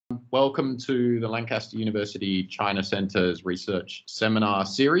Welcome to the Lancaster University China Centre's research seminar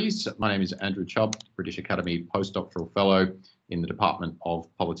series. My name is Andrew Chubb, British Academy postdoctoral fellow in the Department of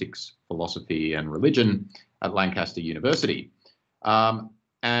Politics, Philosophy and Religion at Lancaster University. And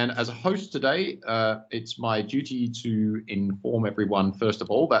as a host today, it's my duty to inform everyone, first of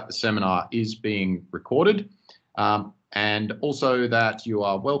all, that the seminar is being recorded. And also that you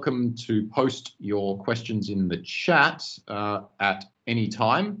are welcome to post your questions in the chat at any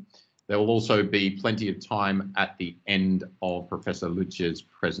time. There will also be plenty of time at the end of Professor Lüthje's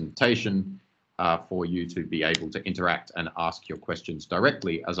presentation for you to be able to interact and ask your questions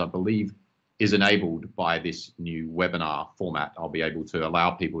directly, as I believe is enabled by this new webinar format. I'll be able to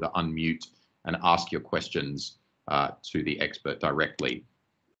allow people to unmute and ask your questions to the expert directly.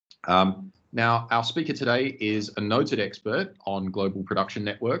 Now, our speaker today is a noted expert on global production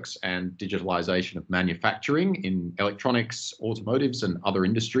networks and digitalization of manufacturing in electronics, automotives, and other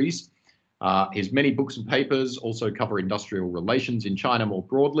industries. His many books and papers also cover industrial relations in China more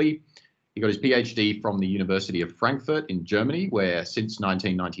broadly. He got his PhD from the University of Frankfurt in Germany, where since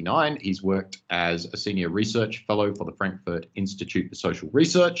 1999, he's worked as a senior research fellow for the Frankfurt Institute for Social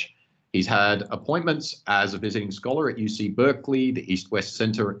Research. He's had appointments as a visiting scholar at UC Berkeley, the East-West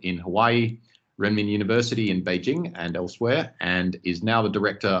Center in Hawaii, Renmin University in Beijing and elsewhere, and is now the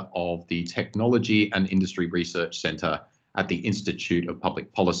director of the Technology and Industry Research Center at the Institute of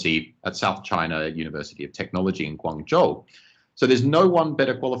Public Policy at South China University of Technology in Guangzhou. So there's no one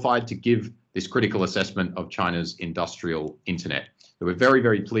better qualified to give this critical assessment of China's industrial internet. So we're very,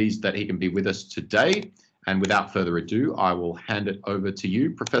 very pleased that he can be with us today. And without further ado, I will hand it over to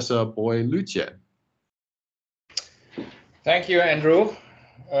you, Professor Boy Lüthje. Thank you, Andrew,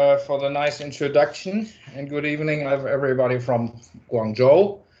 for the nice introduction. And good evening, everybody from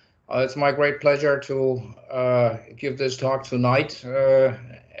Guangzhou. It's my great pleasure to give this talk tonight,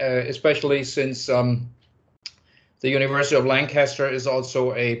 especially since the University of Lancaster is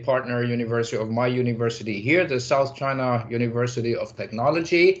also a partner university of my university here, the South China University of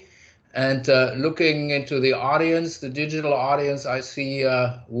Technology. And looking into the audience, the digital audience, I see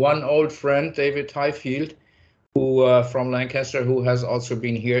one old friend, David Tyfield, who from Lancaster, who has also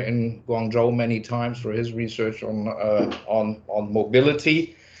been here in Guangzhou many times for his research on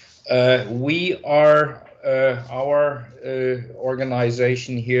mobility. Our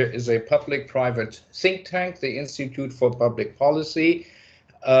organization here is a public-private think tank, the Institute for Public Policy,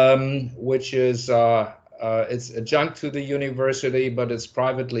 which is it's adjunct to the university, but it's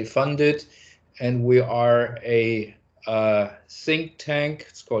privately funded, and we are a think tank.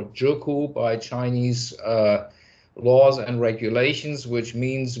 It's called Zhiku by Chinese laws and regulations, which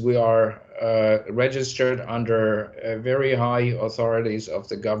means we are registered under very high authorities of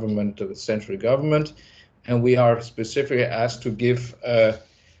the government, the central government, and we are specifically asked to give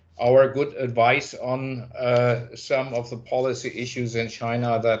our good advice on some of the policy issues in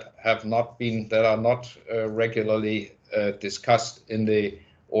China that are not regularly discussed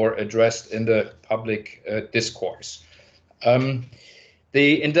or addressed in the public discourse.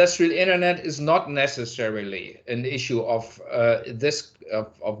 The industrial internet is not necessarily an issue of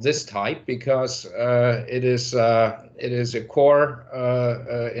this type, because it is a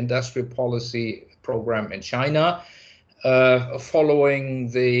core industrial policy program in China,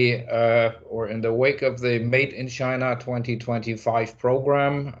 following or in the wake of the Made in China 2025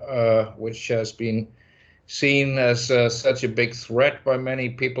 program, which has been seen as such a big threat by many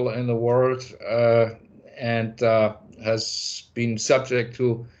people in the world, and has been subject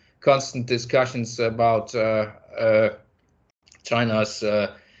to constant discussions about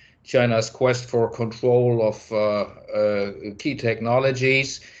China's quest for control of key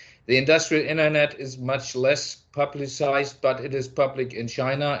technologies. The industrial internet is much less publicized, but it is public in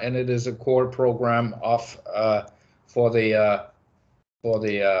China, and it is a core program for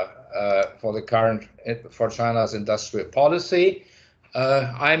China's industrial policy.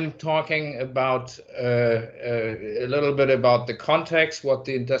 I'm talking about a little bit about the context, what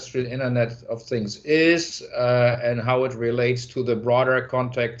the industrial internet of things is, and how it relates to the broader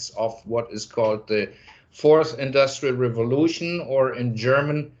context of what is called the fourth industrial revolution, or in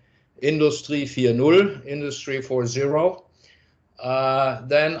German, Industrie 4.0, Industry 4.0.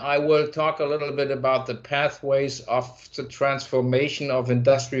 Then I will talk a little bit about the pathways of the transformation of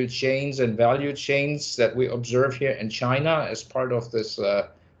industrial chains and value chains that we observe here in China as part of this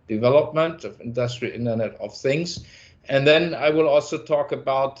development of industrial internet of things. And then I will also talk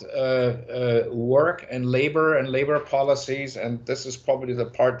about work and labor policies, and this is probably the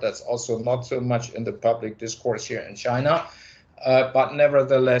part that's also not so much in the public discourse here in China, but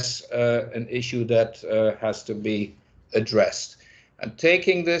nevertheless an issue that has to be addressed. And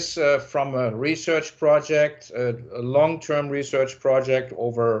taking this from a research project, a long-term research project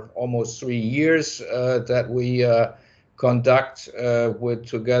over almost 3 years that we conduct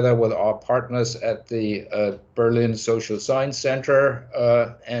together with our partners at the Berlin Social Science Center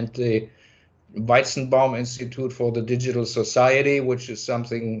and the Weizenbaum Institute for the Digital Society, which is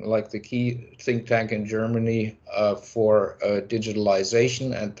something like the key think tank in Germany for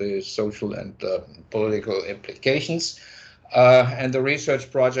digitalization and the social and political implications. And the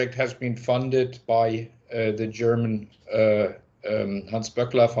research project has been funded by the German Hans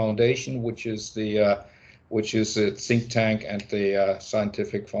Böckler Foundation, which is a think tank and the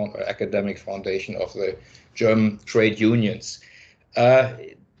scientific academic foundation of the German trade unions.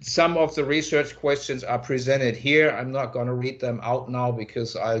 Some of the research questions are presented here. I'm not going to read them out now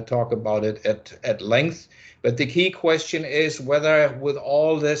because I'll talk about it at length. But the key question is whether, with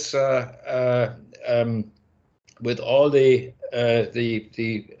all this, with all the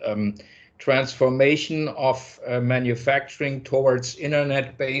transformation of manufacturing towards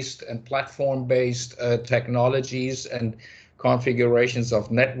internet-based and platform-based technologies and configurations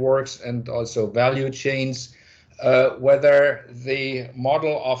of networks and also value chains, whether the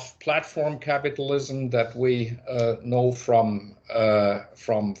model of platform capitalism that we know from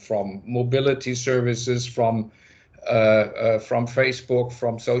mobility services, from Facebook,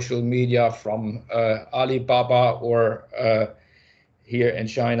 from social media, from Alibaba, or here in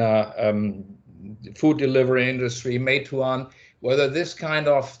China, food delivery industry, Meituan, whether this kind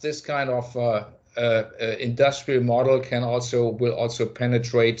of industrial model will also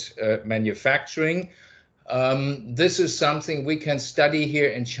penetrate manufacturing. This is something we can study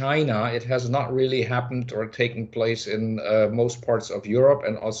here in China. It has not really happened or taken place in most parts of Europe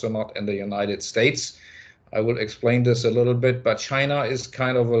and also not in the United States. I will explain this a little bit, but China is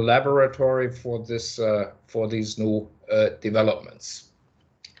kind of a laboratory for this, for these new developments.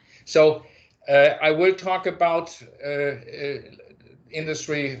 So I will talk about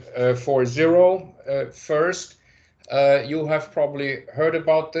Industry 4.0 first. You have probably heard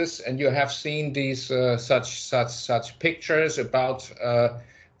about this, and you have seen these such pictures about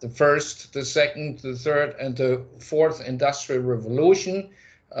the first, the second, the third, and the fourth industrial revolution.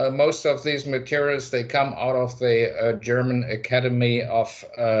 Most of these materials, they come out of the German Academy of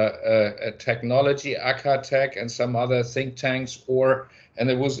Technology, AKTech, and some other think tanks, and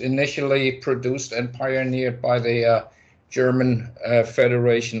it was initially produced and pioneered by the German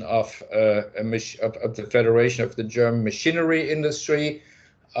Federation of the Federation of the German Machinery Industry,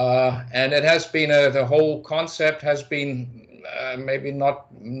 and it has been the whole concept has been maybe not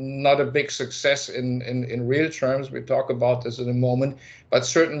a big success in real terms. We talk about this in a moment, but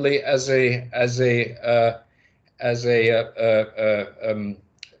certainly as a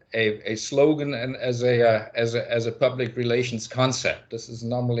slogan and as a public relations concept. This is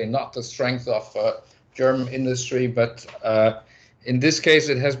normally not the strength of German industry, but in this case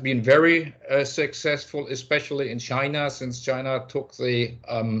it has been very successful, especially in China, since China took the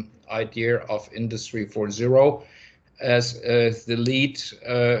idea of Industry 4.0 as the lead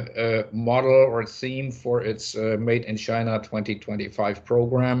model or theme for its Made in China 2025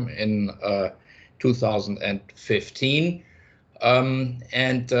 program in 2015.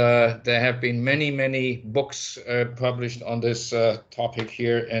 And there have been many books published on this topic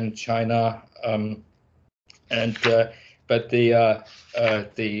here in China, but the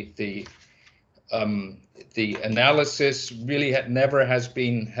analysis really never has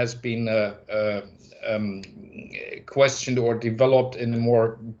been questioned or developed in a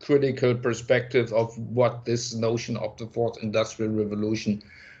more critical perspective of what this notion of the fourth industrial revolution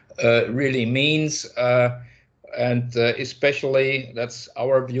really means, and especially, that's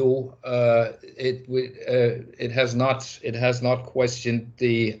our view, it has not questioned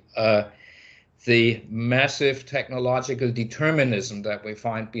the massive technological determinism that we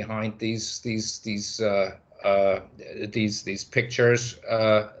find behind these pictures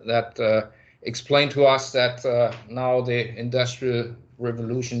that explain to us that now the Industrial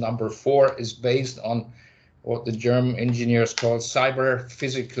Revolution number 4 is based on what the German engineers call cyber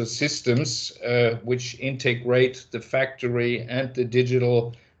physical systems, which integrate the factory and the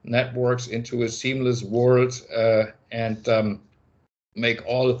digital networks into a seamless world and make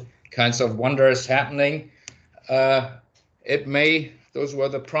all kinds of wonders happening. Those were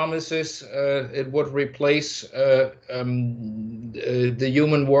the promises. It would replace the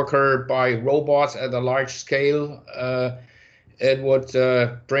human worker by robots at a large scale. It would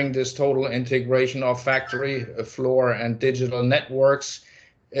bring this total integration of factory floor and digital networks.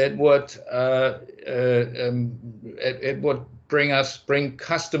 It would bring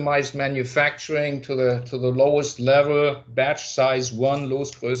customized manufacturing to the lowest level, batch size 1,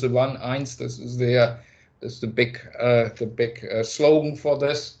 Losgröße 1. This is the big slogan for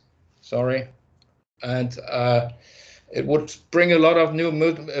this. Sorry, and it would bring a lot of new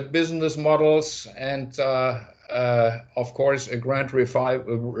business models and, of course, a grand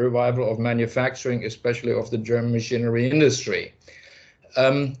revival of manufacturing, especially of the German machinery industry.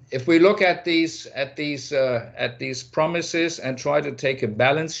 If we look at these promises and try to take a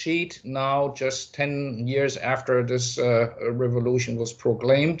balance sheet now, just 10 years after this revolution was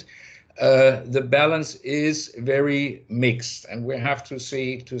proclaimed, the balance is very mixed, and we have to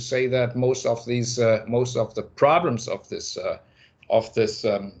say that most of the problems of this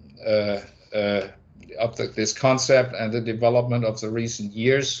concept and the development of the recent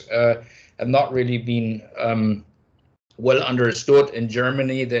years have not really been well understood in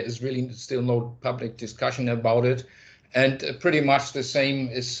Germany. There is really still no public discussion about it, and pretty much the same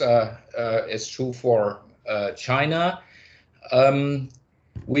is true for China.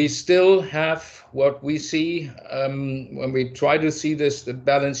 We still have what we see when we try to see the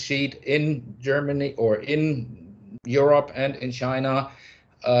balance sheet in Germany or in Europe and in China.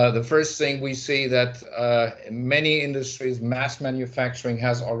 The first thing we see that in many industries, mass manufacturing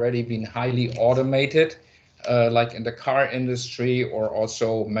has already been highly automated, like in the car industry, or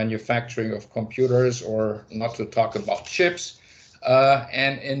also manufacturing of computers, or not to talk about chips.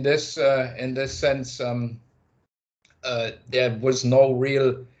 And in this sense, there was no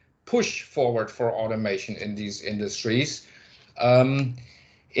real push forward for automation in these industries.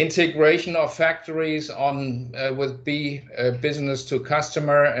 Integration of factories with business to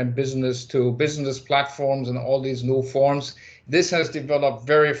customer and business to business platforms and all these new forms, this has developed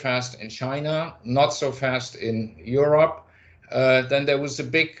very fast in China, not so fast in Europe. Then there was the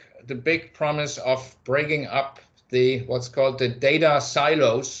big promise of breaking up what's called the data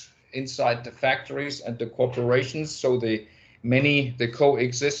silos inside the factories and the corporations, so the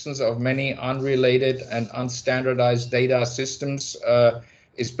coexistence of many unrelated and unstandardized data systems,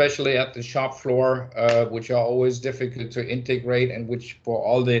 especially at the shop floor, which are always difficult to integrate, and which, for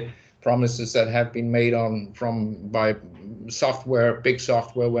all the promises that have been made by big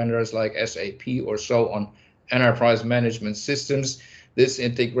software vendors like SAP or so on enterprise management systems, this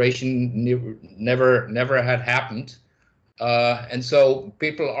integration never had happened. And so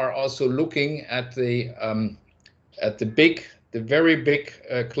people are also looking at the very big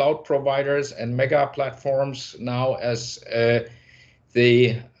cloud providers and mega platforms now as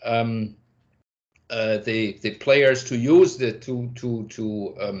the players to use to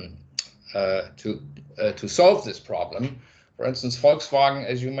solve this problem. For instance, Volkswagen,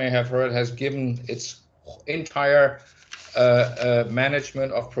 as you may have heard, has given its entire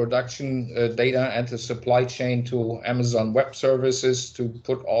management of production data and the supply chain to Amazon Web Services to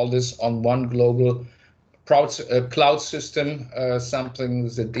put all this on one global cloud system. Something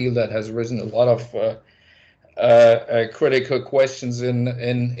is a deal that has risen a lot of critical questions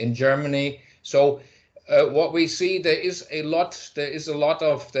in Germany. So what we see, there has been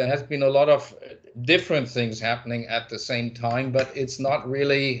a lot of different things happening at the same time, but it's not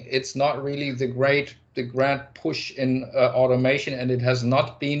really the grand push in automation, and it has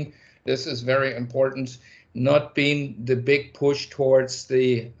not been, this is very important, not been the big push towards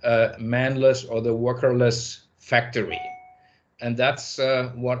the manless or the workerless factory. And that's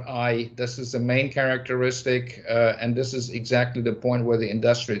this is the main characteristic, and this is exactly the point where the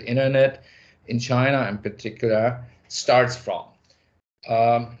industrial internet in China in particular starts from.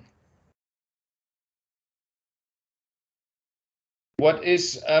 What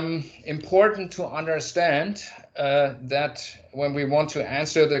is important to understand that when we want to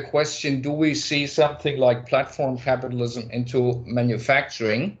answer the question, do we see something like platform capitalism into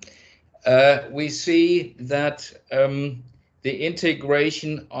manufacturing? We see that the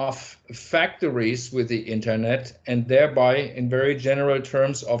integration of factories with the internet, and thereby, in very general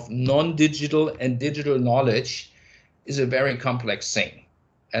terms, of non-digital and digital knowledge, is a very complex thing,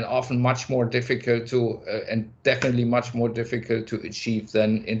 and often much more difficult to, and definitely much more difficult to achieve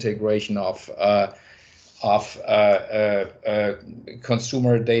than integration of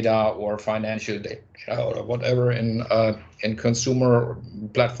consumer data or financial data or whatever in consumer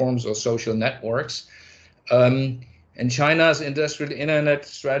platforms or social networks. And China's industrial internet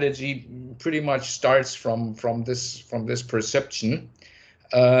strategy pretty much starts from this perception.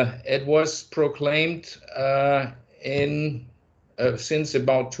 It was proclaimed since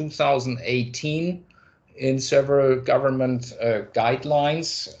about 2018 in several government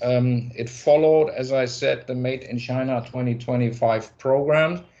guidelines. It followed, as I said, the Made in China 2025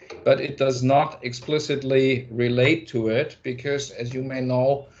 program. but it does not explicitly relate to it because, as you may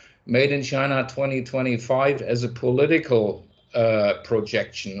know, Made in China 2025 as a political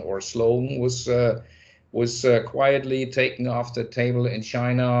projection or slogan was quietly taken off the table in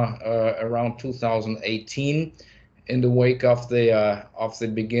China around 2018 in the wake of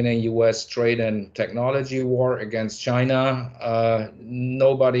the beginning U.S. trade and technology war against China.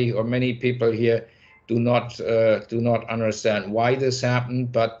 Nobody or many people here do not understand why this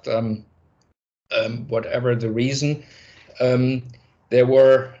happened, but whatever the reason, there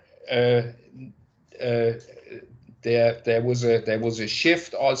were there was a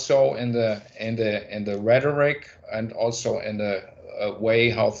shift also in the rhetoric and also in the way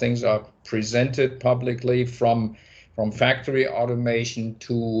how things are presented publicly from factory automation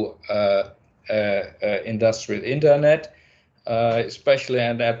to industrial internet, especially,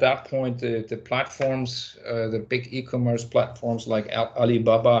 and at that point the platforms, the big e-commerce platforms like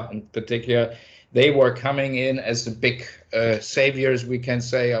Alibaba in particular, they were coming in as the big saviors, we can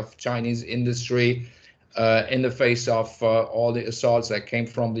say, of Chinese industry in the face of all the assaults that came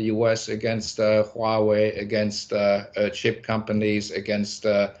from the US against Huawei, against chip companies, against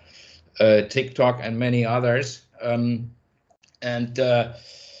TikTok and many others.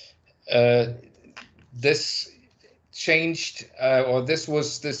 This changed, or this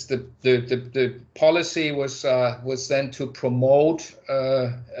was the policy was then to promote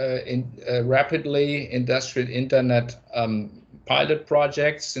rapidly industrial internet pilot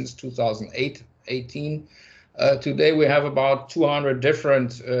projects since 2018. Today we have about 200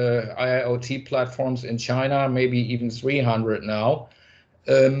 different IIoT platforms in China, maybe even 300 now.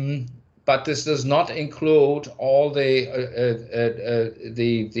 But this does not include all the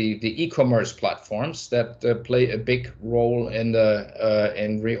e-commerce platforms that play a big role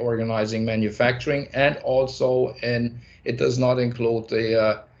in reorganizing manufacturing, and also it does not include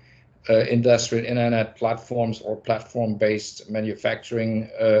the industrial internet platforms or platform-based manufacturing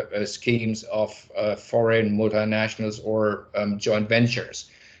schemes of foreign multinationals or joint ventures.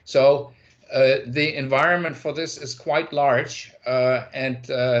 So the environment for this is quite large, and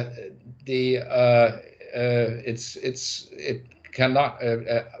it cannot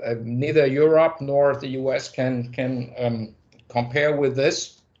neither Europe nor the US can compare with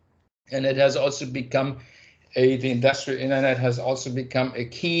this, and it has also become the industrial internet has also become a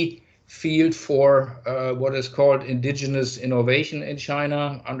key field for what is called indigenous innovation in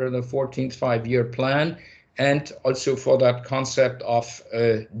China under the 14th five-year plan, and also for that concept of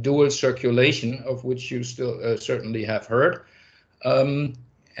dual circulation, of which you still certainly have heard.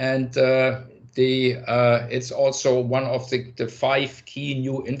 It's also one of the 5 key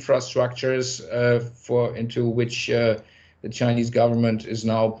new infrastructures into which the Chinese government is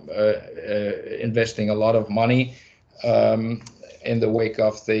now investing a lot of money in the wake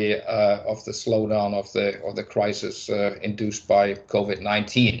of the slowdown of the crisis induced by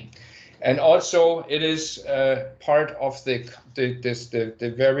COVID-19. And also, it is part of the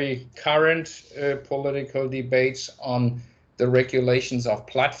very current political debates on the regulations of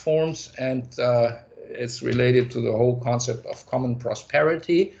platforms, and it's related to the whole concept of common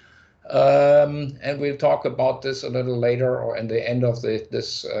prosperity. And we'll talk about this a little later, or in the end of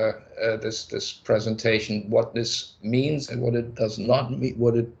this presentation, what this means and what it does not mean,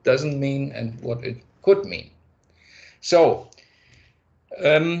 what it doesn't mean, and what it could mean. So.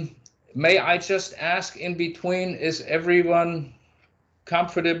 May I just ask in between, is everyone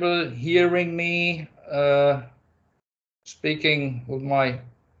comfortable hearing me speaking with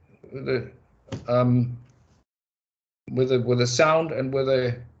the sound and with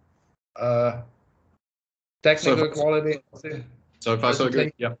the technical quality? So far so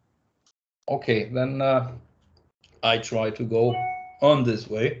good. Yeah. Okay, then I try to go on this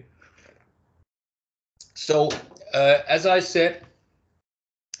way. So as I said,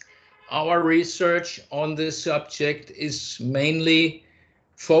 our research on this subject is mainly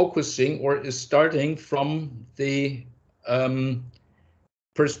focusing, or is starting from the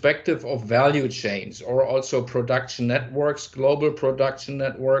perspective of value chains, or also production networks, global production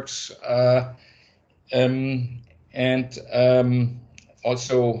networks, and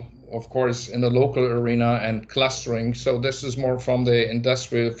also, of course, in the local arena and clustering. So this is more from the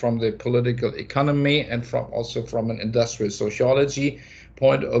industrial, from the political economy, and also from an industrial sociology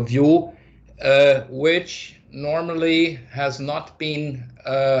point of view, which normally has not been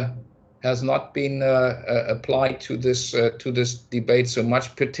applied to this debate so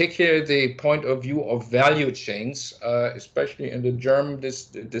much, particularly the point of view of value chains, especially in the German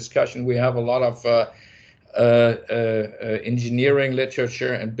discussion. We have a lot of engineering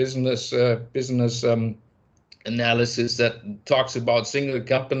literature and business analysis that talks about single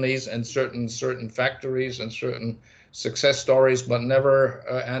companies and certain factories and certain success stories, but never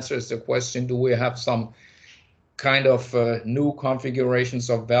answers the question: do we have some kind of new configurations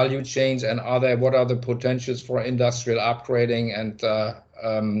of value chains, and what are the potentials for industrial upgrading, and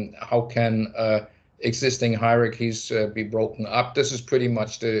how can existing hierarchies be broken up? This is pretty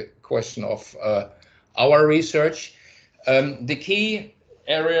much the question of our research. The key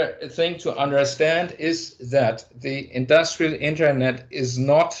thing to understand is that the industrial internet is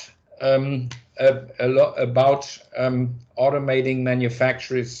not about automating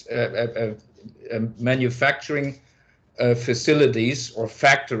manufacturing facilities or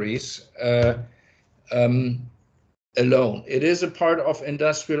factories alone. It is a part of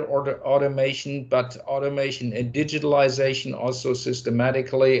industrial automation, but automation and digitalization also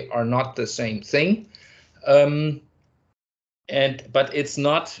systematically are not the same thing. But it's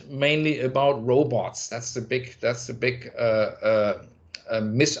not mainly about robots. That's the big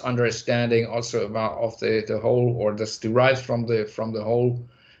misunderstanding also of the whole, or this derives from the whole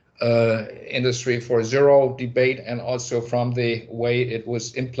Industry 4.0 debate, and also from the way it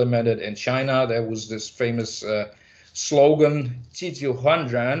was implemented in China. There was this famous slogan, 机器换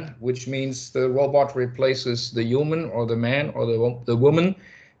人, which means the robot replaces the human or the man or the woman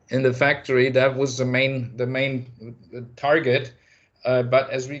in the factory. That was the main target, but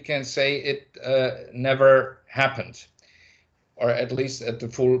as we can say, it never happened, or at least at the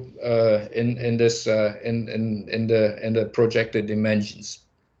full in the projected dimensions.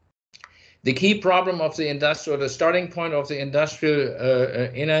 The key problem of the starting point of the industrial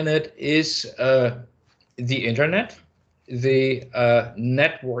internet is the internet, the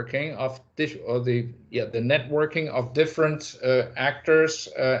networking of the networking of different actors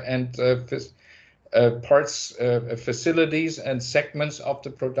and parts, facilities and segments of the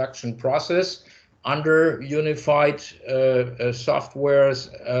production process under unified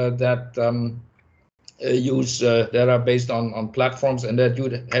softwares that that are based on platforms, and that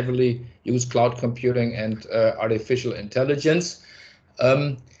heavily use cloud computing and artificial intelligence.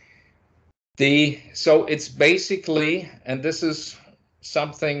 So it's basically, and this is a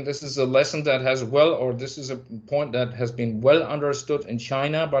lesson that this is a point that has been well understood in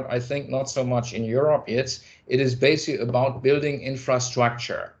China, but I think not so much in Europe yet. It is basically about building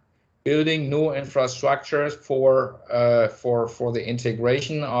infrastructure, building new infrastructures for the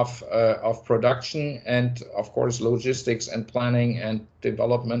integration of production and, of course, logistics and planning and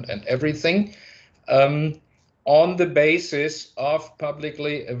development and everything, on the basis of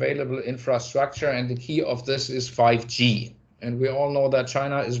publicly available infrastructure. And the key of this is 5G. And we all know that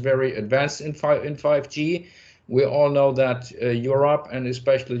China is very advanced in 5G. We all know that Europe, and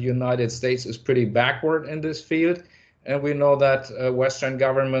especially the United States, is pretty backward in this field. And we know that Western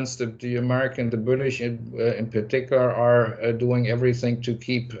governments, the American, the British in particular, are doing everything to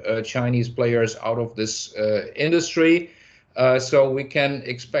keep Chinese players out of this industry. So we can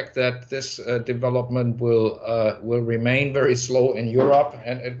expect that this development will remain very slow in Europe,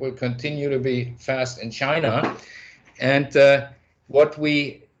 and it will continue to be fast in China. And what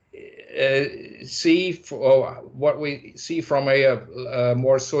we see from a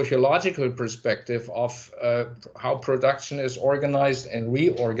more sociological perspective of how production is organized and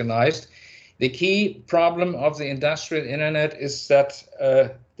reorganized, the key problem of the industrial internet is that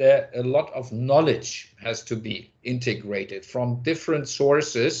a lot of knowledge has to be integrated from different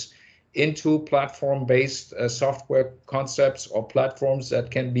sources into platform-based software concepts or platforms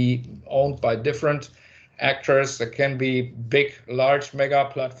that can be owned by different actors. That can be large mega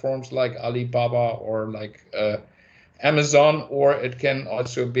platforms like Alibaba or like Amazon, or it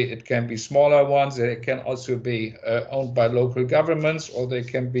can be smaller ones. It can also be owned by local governments, or they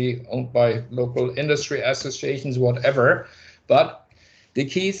can be owned by local industry associations, whatever. But the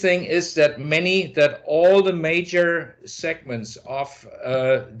key thing is that all the major segments of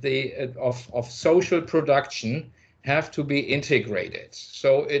social production have to be integrated.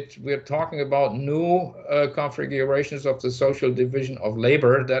 So we're talking about new configurations of the social division of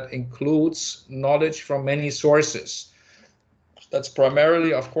labor that includes knowledge from many sources. That's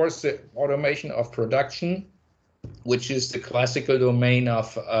primarily, of course, the automation of production, which is the classical domain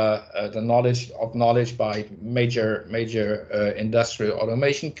of the knowledge by major industrial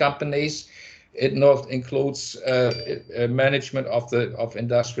automation companies. It includes management of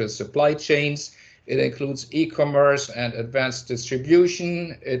industrial supply chains. It includes e-commerce and advanced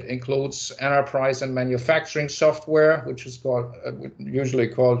distribution. It includes enterprise and manufacturing software, which is usually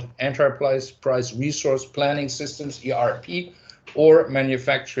called enterprise resource planning systems, ERP, or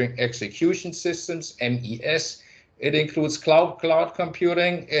manufacturing execution systems, MES. It includes cloud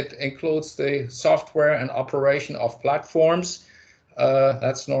computing. It includes the software and operation of platforms.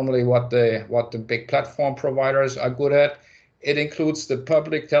 That's normally what the big platform providers are good at. It includes the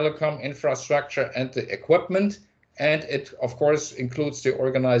public telecom infrastructure and the equipment. And it, of course, includes the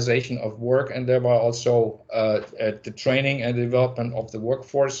organization of work and thereby also the training and development of the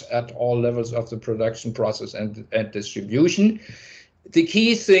workforce at all levels of the production process and distribution. The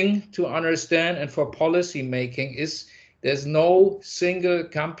key thing to understand and for policy making is there's no single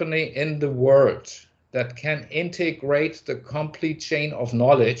company in the world that can integrate the complete chain of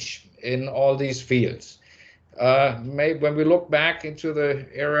knowledge in all these fields. When we look back into the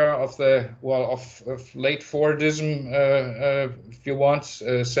era of late Fordism, if you want,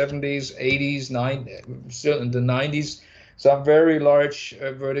 70s, 80s, 90s, still in the 90s, some very large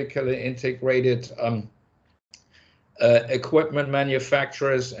vertically integrated equipment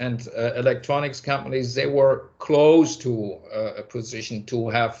manufacturers and electronics companies, they were close to a position to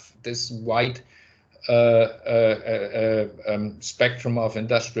have this wide spectrum of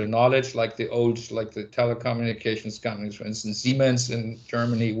industrial knowledge, like the telecommunications companies, for instance, Siemens in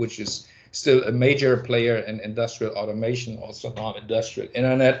Germany, which is still a major player in industrial automation, also non-industrial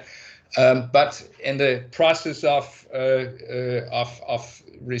internet. But in the process of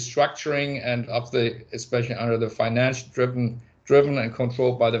restructuring and especially under the financial driven and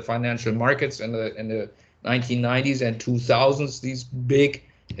controlled by the financial markets in the 1990s and 2000s, these big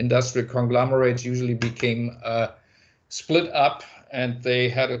industrial conglomerates usually became split up, and they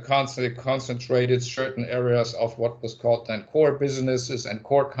had constantly concentrated certain areas of what was called then core businesses and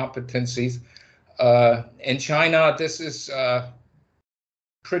core competencies. In China, this is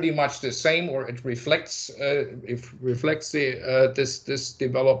pretty much the same, or it reflects this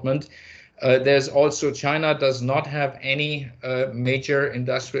development. There's also, China does not have any major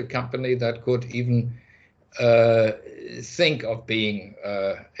industrial company that could even think of being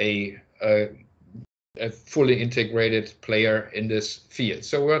a fully integrated player in this field.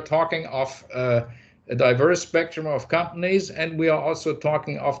 So we're talking of a diverse spectrum of companies, and we are also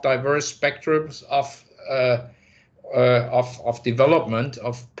talking of diverse spectrums of development,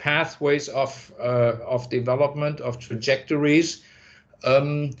 of pathways of development, of trajectories.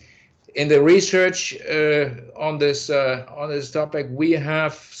 In the research on this topic, we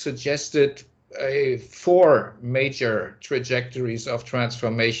have suggested 4 major trajectories of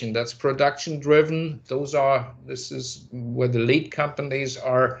transformation. That's production driven. This is where the lead companies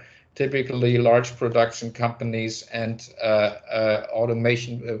are typically large production companies and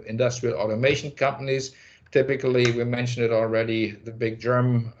industrial automation companies. Typically, we mentioned it already, the big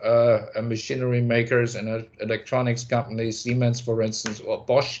German machinery makers and electronics companies, Siemens, for instance, or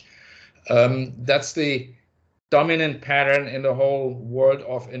Bosch. That's the dominant pattern in the whole world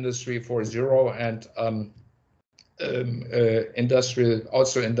of Industry 4.0 and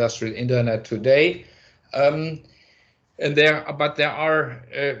industrial internet today. There are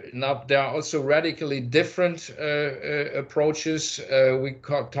also radically different approaches. We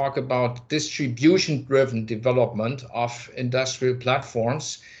talk about distribution-driven development of industrial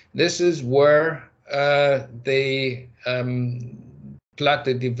platforms. This is where the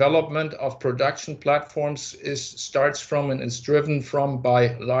development of production platforms starts from and is driven from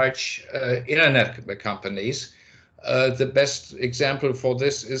by large internet companies. The best example for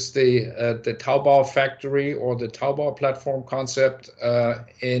this is the Taobao factory or the Taobao platform concept of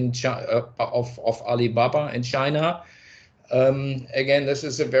Alibaba in China. Again, this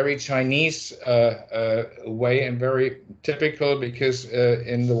is a very Chinese way and very typical because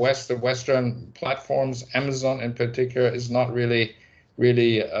in the West, the Western platforms, Amazon in particular, is not really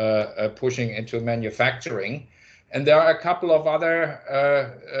pushing into manufacturing. And there are a couple of other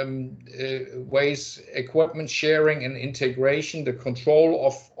ways: equipment sharing and integration, the control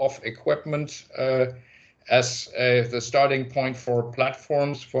of equipment as the starting point for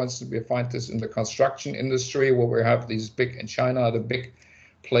platforms. For instance, we find this in the construction industry, where we have these big, in China, the big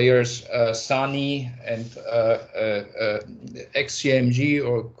players, Sany and XCMG,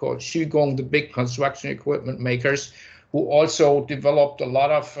 or called Xigong, the big construction equipment makers, who also developed a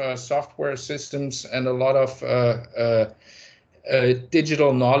lot of software systems and a lot of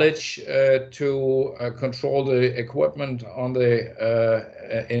digital knowledge to control the equipment on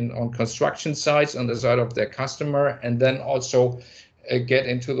construction sites on the side of their customer, and then also get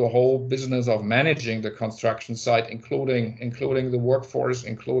into the whole business of managing the construction site, including the workforce,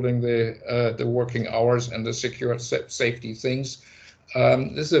 including the working hours and the secure safety things.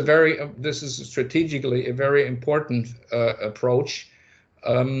 This is strategically a very important approach,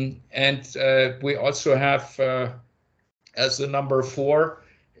 and we also have as the number 4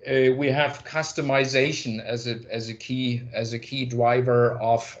 we have customization as a key driver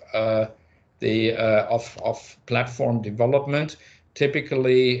of of platform development.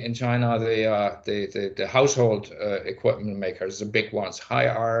 Typically in China, the household equipment makers, the big ones,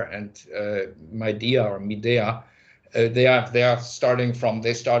 Hi-R and Midea, they started from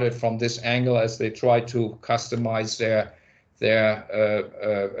this angle as they try to customize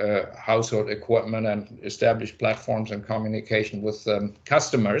their household equipment and establish platforms and communication with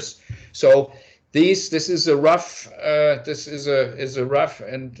customers. So this is a rough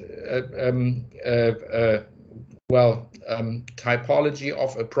and typology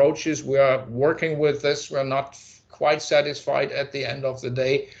of approaches. We are working with this. We're not quite satisfied at the end of the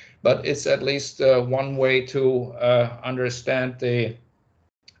day, but it's at least one way to understand the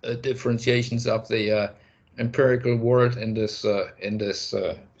differentiations of the empirical world in this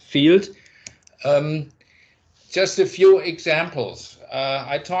field. Just a few examples.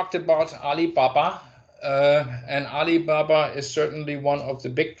 I talked about Alibaba, and Alibaba is certainly one of the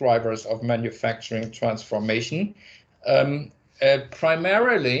big drivers of manufacturing transformation,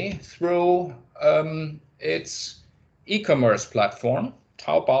 primarily through its e-commerce platform,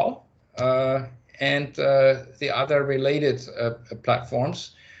 Taobao, and the other related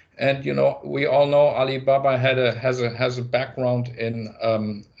platforms. And we all know Alibaba has a background in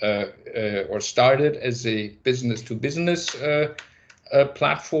or started as a business-to-business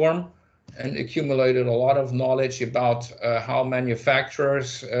platform, and accumulated a lot of knowledge about how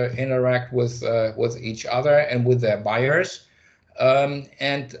manufacturers interact with each other and with their buyers,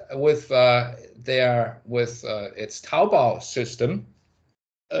 and with its Taobao system,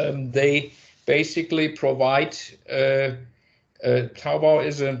 they basically provide. Taobao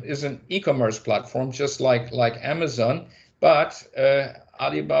is an e-commerce platform, just like Amazon, but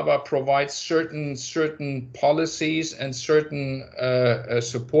Alibaba provides certain policies and certain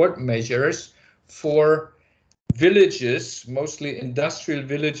support measures for villages, mostly industrial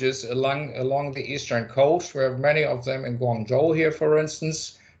villages along the eastern coast. We have many of them in Guangzhou here, for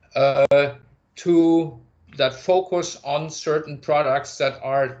instance, that focus on certain products that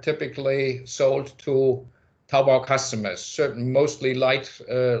are typically sold to Taobao customers, certain mostly light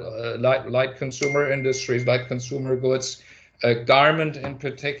consumer industries, light consumer goods, garment in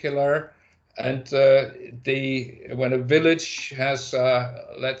particular. And when a village has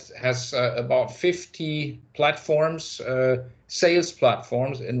about 50 platforms, sales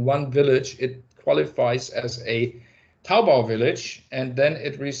platforms in one village, it qualifies as a Taobao village, and then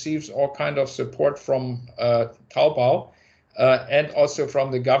it receives all kind of support from Taobao. And also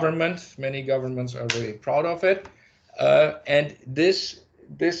from the government. Many governments are very proud of it. And this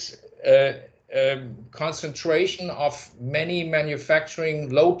concentration of many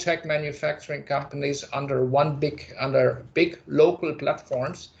low-tech manufacturing companies under big local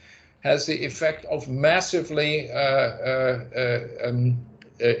platforms has the effect of massively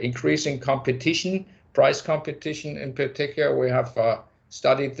increasing competition, price competition in particular. We have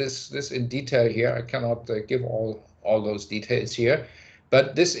studied this in detail here. I cannot give all those details here,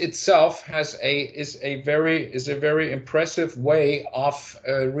 but this itself is a very impressive way of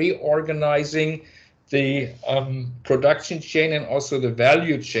reorganizing the production chain and also the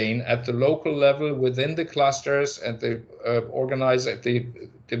value chain at the local level within the clusters, and the the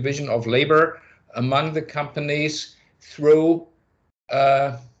division of labor among the companies through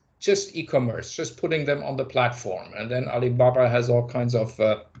just e-commerce, just putting them on the platform. And then Alibaba has all kinds of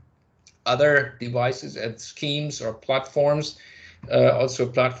other devices and schemes or platforms, also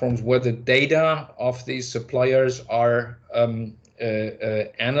platforms where the data of these suppliers are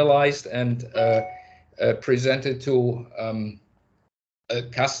analyzed and presented to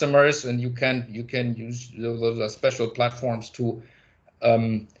customers, and you can use those special platforms to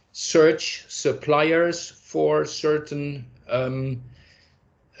search suppliers for certain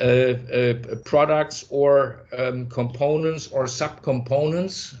products or components or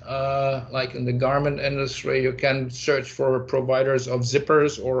subcomponents. Like in the garment industry, you can search for providers of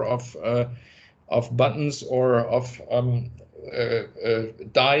zippers or of buttons or of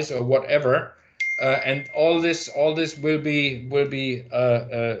dyes or whatever. And all this will be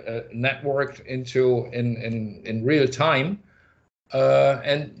networked into in real time.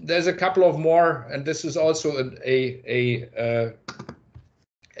 And there's a couple of more, and this is also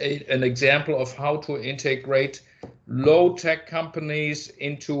an example of how to integrate low-tech companies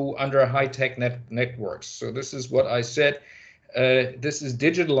under high-tech networks. So this is what I said. This is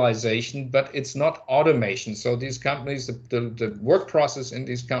digitalization, but it's not automation. So these companies, the work process in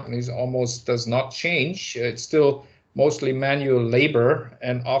these companies almost does not change. It's still mostly manual labor,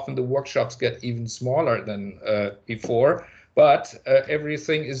 and often the workshops get even smaller than before. but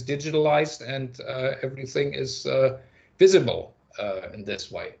everything is digitalized and everything is visible in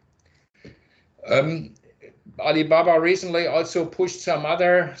this way. Alibaba recently also pushed some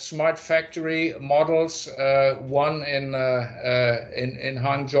other smart factory models, one in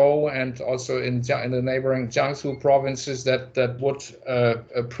Hangzhou and also in the neighboring Jiangsu provinces that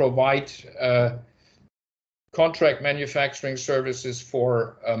would provide contract manufacturing services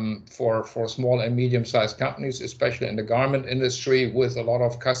for small and medium-sized companies, especially in the garment industry, with a lot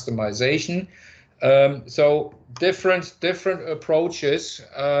of customization. So different approaches.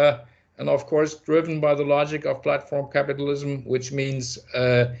 And of course, driven by the logic of platform capitalism, which means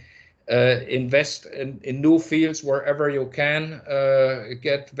invest in new fields wherever you can,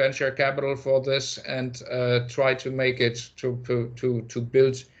 get venture capital for this, and try to make it to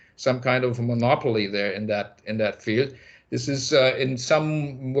build some kind of a monopoly there in that field. This is in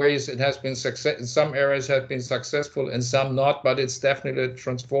some ways it has been success. In some areas have been successful, in some not, but it's definitely a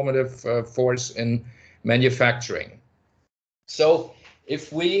transformative force in manufacturing. So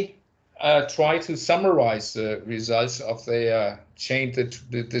if we try to summarize the results of the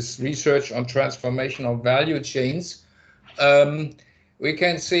this research on transformation of value chains, we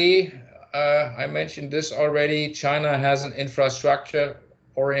can see, I mentioned this already, China has an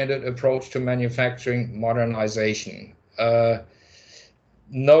infrastructure-oriented approach to manufacturing modernization.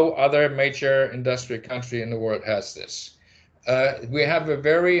 No other major industrial country in the world has this. We have a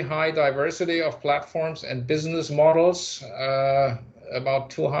very high diversity of platforms and business models. About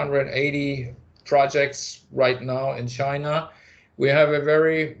 280 projects right now in China. We have a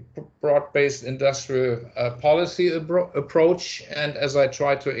very broad-based industrial policy approach, and as I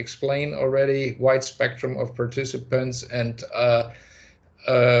tried to explain already, wide spectrum of participants and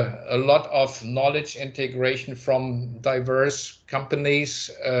a lot of knowledge integration from diverse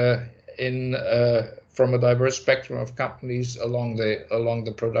companies from a diverse spectrum of companies along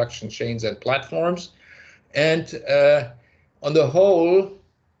the production chains and platforms. And on the whole,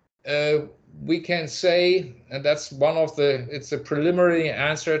 we can say, and that's it's a preliminary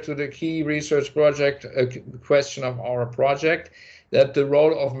answer to the key research project question of our project, that the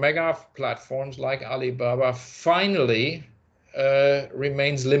role of mega platforms like Alibaba finally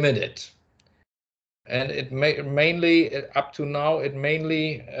remains limited. And it mainly, up to now, it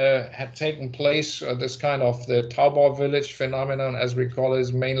mainly had taken place, this kind of the Taobao village phenomenon, as we call it,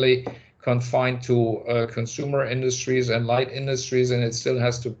 is mainly confined to consumer industries and light industries, and it still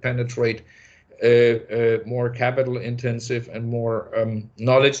has to penetrate more capital intensive and more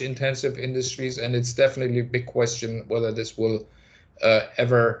knowledge intensive industries, and it's definitely a big question whether this will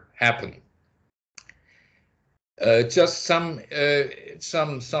ever happen. Just some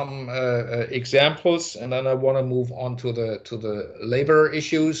examples, and then I want to move on to the labor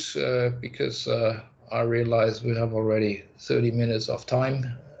issues because I realize we have already 30 minutes of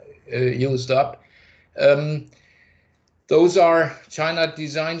time used up. Those are China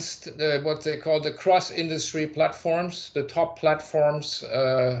designs what they call the cross-industry platforms, the top platforms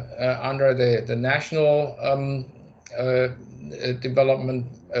under the national development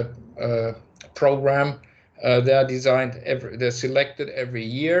program. They are designed they're selected every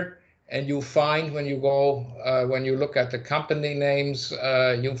year, and you find when you go when you look at the company names,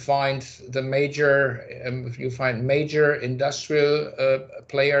 you find the major major industrial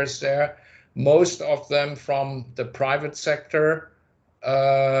players there. Most of them from the private sector,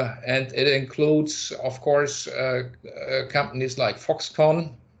 and it includes, of course, companies like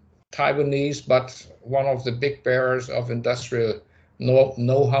Foxconn, Taiwanese, but one of the big bearers of industrial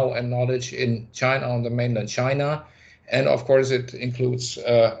know-how and knowledge in China, on the mainland China. And of course, it includes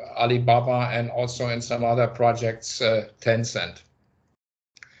Alibaba and also in some other projects, Tencent.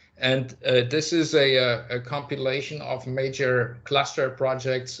 And this is a compilation of major cluster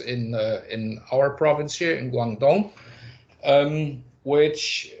projects in our province here in Guangdong,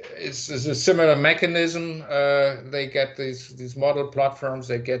 which is a similar mechanism. They get these model platforms.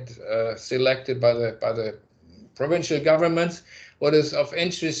 They get selected by the provincial government. What is of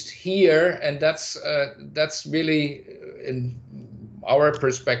interest here, and that's really, in our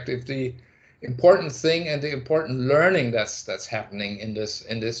perspective, the important thing and the important learning that's happening in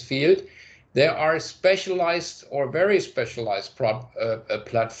this field. There are specialized or very specialized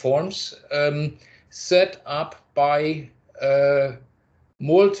platforms set up by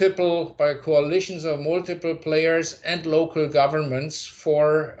coalitions of multiple players and local governments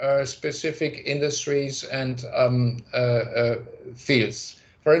for specific industries and fields.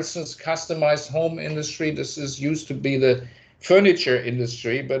 For instance, customized home industry. This used to be the furniture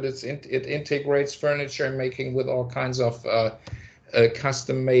industry, but it integrates furniture making with all kinds of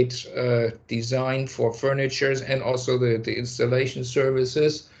custom-made design for furnitures and also the installation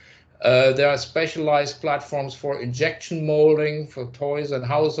services. There are specialized platforms for injection molding for toys and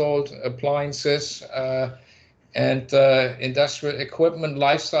household appliances, and industrial equipment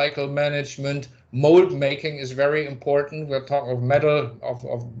lifecycle management. Mold making is very important. We're talking of metal,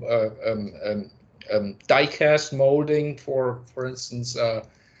 die cast molding for instance,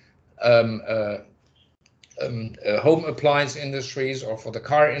 home appliance industries, or for the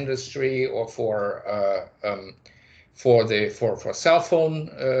car industry, or for cell phone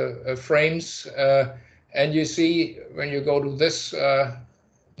frames. And you see, when you go to this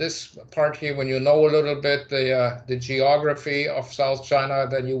part here, when you know a little bit the geography of South China,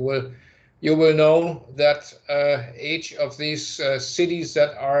 then you will know that each of these cities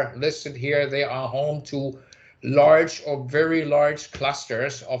that are listed here, they are home to large or very large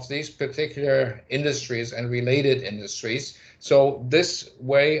clusters of these particular industries and related industries. So this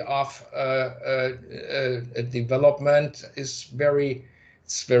way of development is very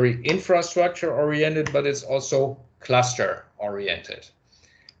infrastructure oriented, but it's also cluster oriented.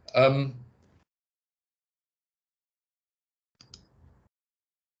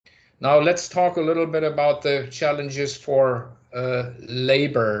 Now let's talk a little bit about the challenges for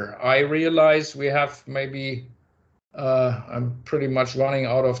labor. I realize we have maybe, I'm pretty much running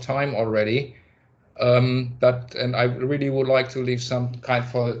out of time already, and I really would like to leave some time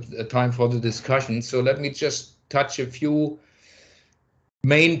for the discussion. So let me just touch a few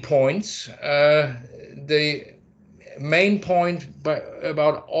main points. The main point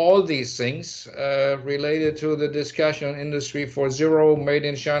about all these things related to the discussion on Industry 4.0, Made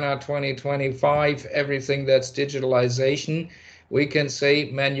in China 2025, everything that's digitalization, we can say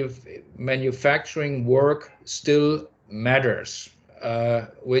manufacturing work still matters,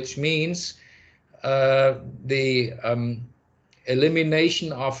 which means the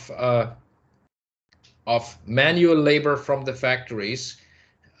elimination of manual labor from the factories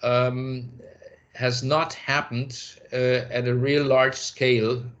has not happened at a real large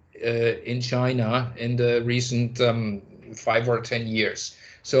scale in China in the recent 5 or 10 years.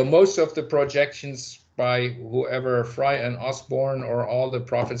 So most of the projections by whoever, Fry and Osborne, or all the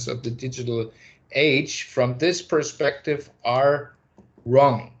prophets of the digital age, from this perspective are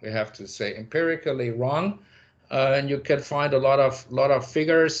wrong. We have to say empirically wrong, and you can find a lot of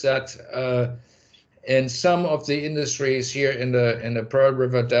figures that in some of the industries here in the Pearl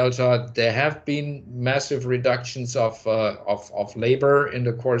River Delta, there have been massive reductions of labor in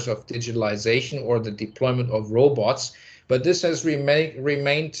the course of digitalization or the deployment of robots, but this has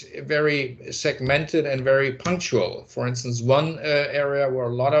remained very segmented and very punctual. For instance, one area where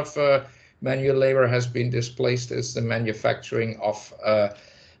a lot of manual labor has been displaced is the manufacturing of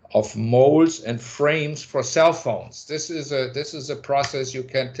molds and frames for cell phones. This is a process you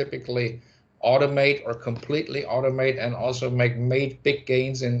can typically automate or completely automate, and also make big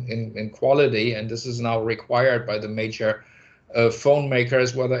gains in quality. And this is now required by the major phone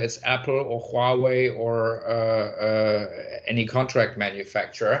makers, whether it's Apple or Huawei or any contract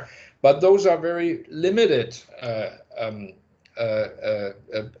manufacturer. But those are very limited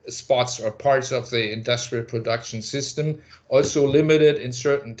spots or parts of the industrial production system, also limited in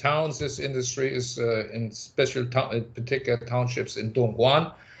certain towns. This industry is in particular townships in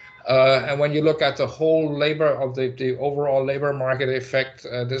Dongguan. And when you look at the whole labor of the overall labor market effect,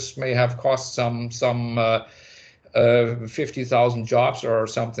 this may have cost some 50,000 jobs or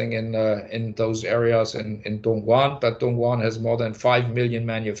something in those areas in Dongguan. But Dongguan has more than 5 million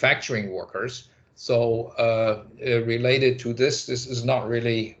manufacturing workers. So related to this is not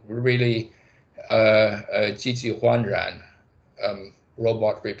really Jiji Huanran.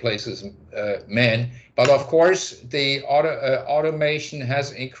 Robot replaces men, but of course the automation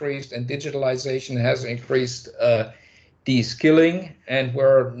has increased and digitalization has increased de-skilling, and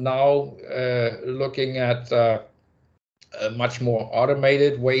we're now looking at much more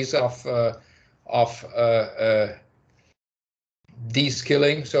automated ways of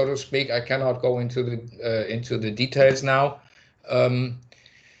de-skilling, so to speak. I cannot go into the details now.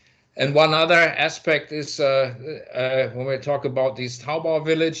 And one other aspect is when we talk about these Taobao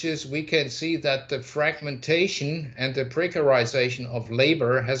villages, we can see that the fragmentation and the precarization of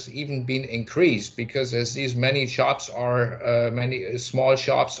labor has even been increased, because as these many shops are, many small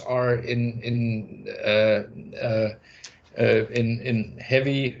shops are in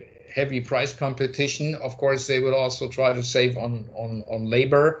heavy price competition. Of course, they will also try to save on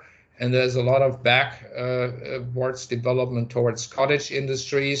labor. And there's a lot of backwards development towards cottage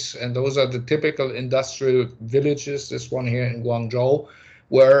industries. And those are the typical industrial villages, this one here in Guangzhou,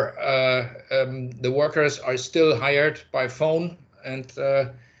 where the workers are still hired by phone and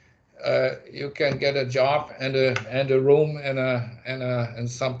you can get a job and a room and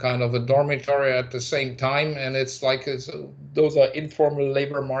some kind of a dormitory at the same time, and it's like those are informal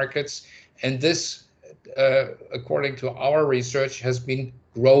labor markets, and this, according to our research, has been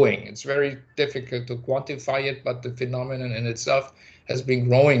growing. It's very difficult to quantify it, but the phenomenon in itself has been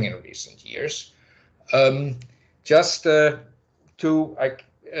growing in recent years. There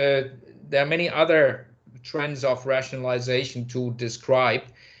are many other trends of rationalization to describe.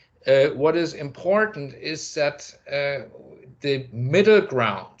 What is important is that the middle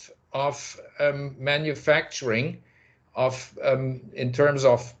ground of manufacturing, in terms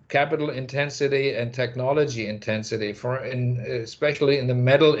of capital intensity and technology intensity, especially in the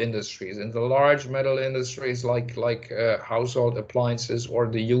metal industries, in the large metal industries like household appliances, or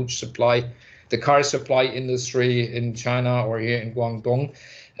the huge the car supply industry in China or here in Guangdong,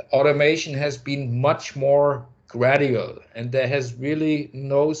 automation has been much more gradual, and there has really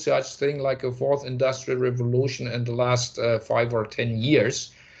no such thing like a fourth industrial revolution in the last 5 or 10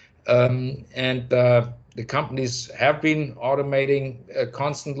 years. The companies have been automating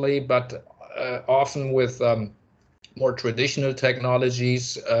constantly, but often with more traditional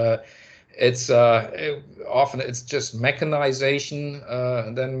technologies. Often it's just mechanization,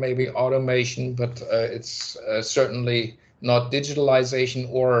 then maybe automation, but it's certainly not digitalization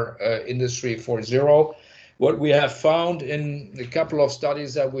or Industry 4.0. What we have found in the couple of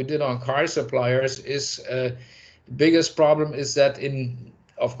studies that we did on car suppliers is the biggest problem is that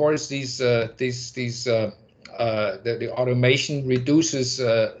of course the automation reduces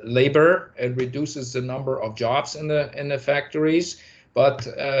labor and reduces the number of jobs in the factories, but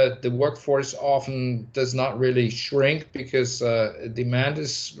the workforce often does not really shrink because demand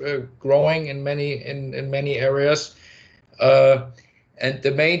is growing in many areas. There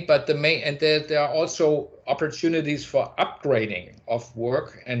are also opportunities for upgrading of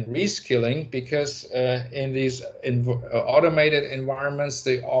work and reskilling, because in these automated environments,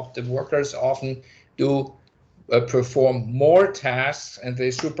 the workers often do perform more tasks, and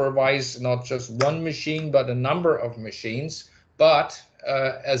they supervise not just one machine but a number of machines. But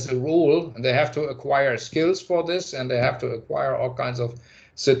as a rule, they have to acquire skills for this, and they have to acquire all kinds of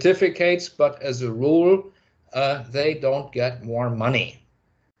certificates, but as a rule, they don't get more money.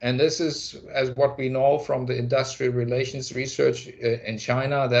 And this is, as what we know from the industrial relations research in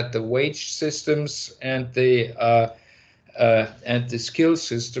China, that the wage systems and the skill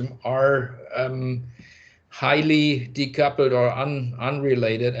system are highly decoupled or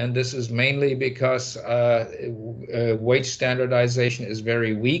unrelated, and this is mainly because wage standardization is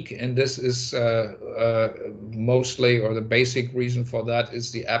very weak, and this is mostly, or the basic reason for that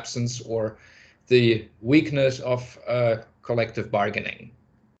is the absence or the weakness of collective bargaining.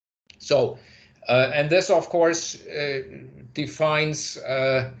 So, and this, of course, defines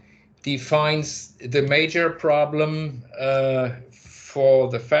the major problem for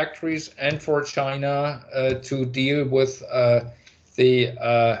the factories and for China to deal with the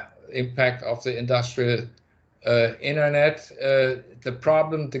impact of the industrial internet.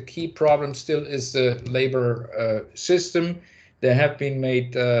 The key problem still is the labor system. There have been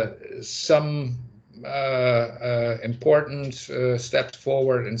made some important steps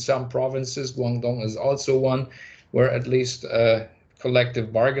forward in some provinces. Guangdong is also one where at least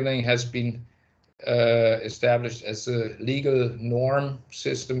collective bargaining has been established as a legal norm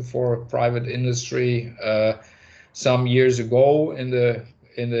system for private industry some years ago in the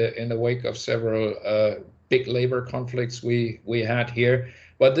wake of several big labor conflicts we had here.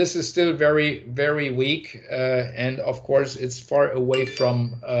 But this is still very, very weak, and of course it's far away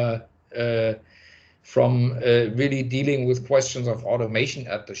from really dealing with questions of automation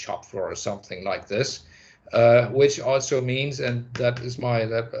at the shop floor or something like this, which also means, and that is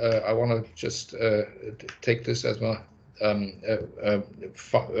I want to just take this as my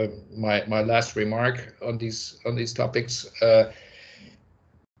last remark on these topics.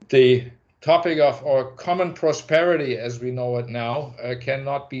 The topic of our common prosperity, as we know it now,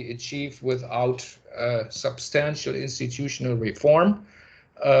 cannot be achieved without substantial institutional reform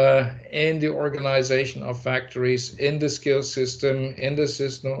in the organization of factories, in the skill system, in the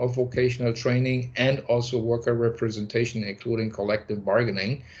system of vocational training, and also worker representation, including collective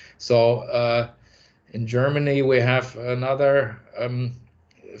bargaining. So in Germany, we have another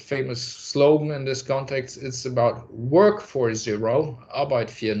famous slogan in this context. It's about work 4.0, Arbeit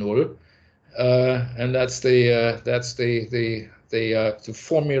 4.0, and that's the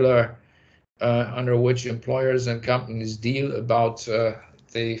formula under which employers and companies deal about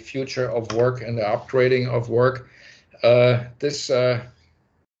the future of work and the upgrading of work. This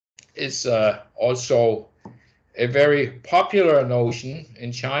is also a very popular notion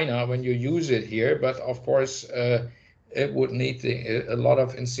in China when you use it here, but of course it would need a lot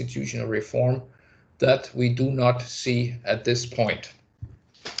of institutional reform that we do not see at this point.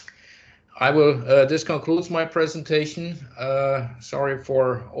 This concludes my presentation. Sorry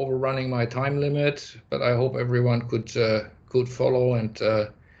for overrunning my time limit, but I hope everyone could follow and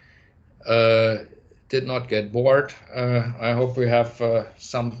did not get bored. I hope we have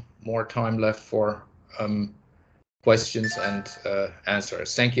some more time left for questions and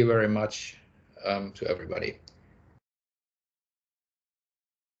answers. Thank you very much to everybody.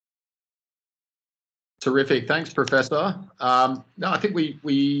 Terrific. Thanks, Professor. No, I think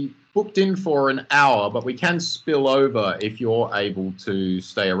we booked in for an hour, but we can spill over if you're able to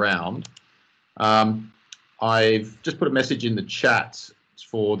stay around. I've just put a message in the chat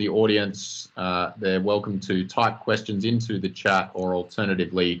for the audience. They're welcome to type questions into the chat, or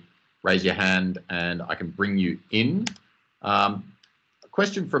alternatively, raise your hand and I can bring you in. A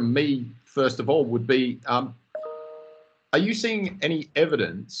question from me, first of all, would be, are you seeing any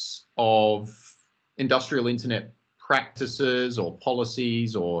evidence of industrial internet practices or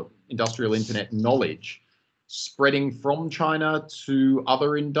policies or industrial internet knowledge spreading from China to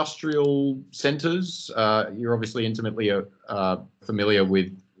other industrial centers? You're obviously intimately familiar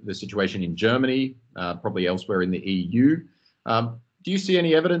with the situation in Germany, probably elsewhere in the EU. Do you see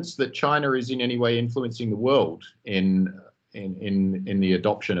any evidence that China is in any way influencing the world in the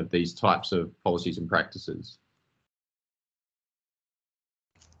adoption of these types of policies and practices?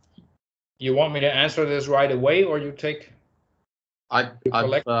 You want me to answer this right away, or you take? I've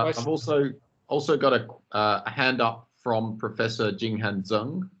also got a hand up from Professor Jinghan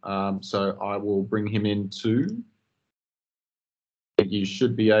Zeng, so I will bring him in too. You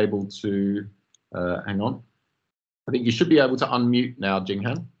should be able to hang on. I think you should be able to unmute now,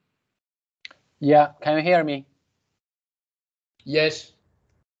 Jinghan. Yeah, can you hear me? Yes.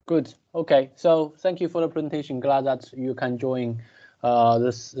 Good. Okay. So thank you for the presentation. Glad that you can join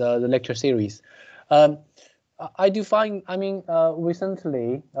the lecture series. I do find,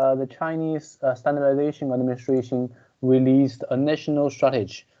 recently the Chinese Standardization Administration released a national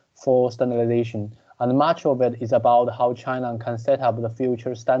strategy for standardization, and much of it is about how China can set up the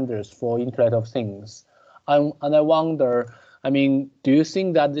future standards for Internet of Things. And I wonder, do you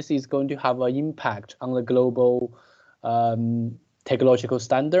think that this is going to have an impact on the global technological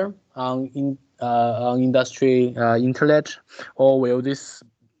standard on industry internet, or will this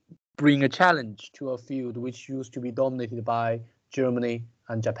bring a challenge to a field which used to be dominated by Germany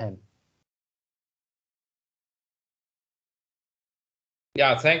and Japan?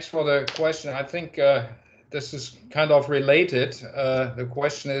 Yeah, thanks for the question. I think this is kind of related. The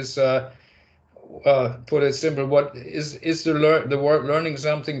question is, put it simple, what is the world learning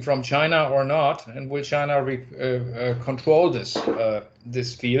something from China or not, and will China control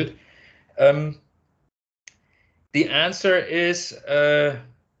this field? The answer is,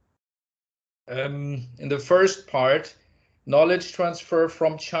 in the first part, knowledge transfer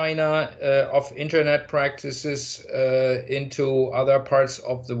from China of internet practices into other parts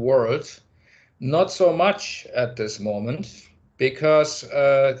of the world, not so much at this moment, because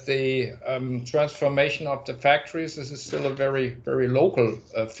the transformation of the factories, this is still a very, very local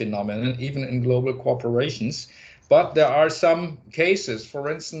phenomenon, even in global corporations. But there are some cases. For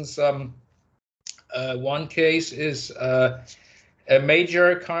instance, one case is a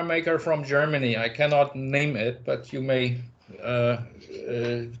major car maker from Germany. I cannot name it, but you may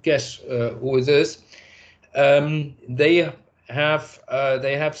guess who it is. They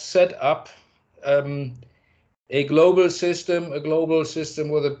have set up a global system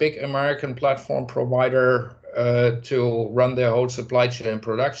with a big American platform provider to run their whole supply chain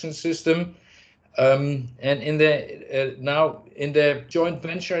production system. And in the joint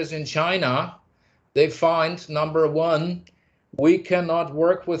ventures in China, they find, number one, we cannot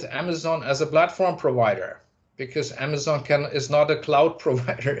work with Amazon as a platform provider because Amazon is not a cloud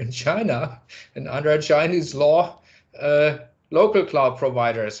provider in China, and under Chinese law, local cloud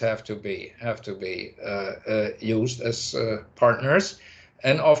providers have to be used as partners.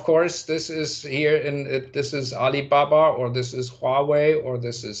 And of course, this is this is Alibaba, or this is Huawei, or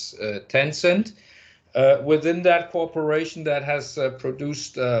this is Tencent. Within that corporation, that has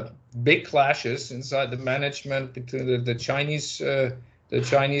produced big clashes inside the management between the Chinese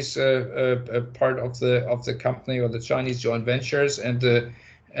part of the company, or the Chinese joint ventures, and the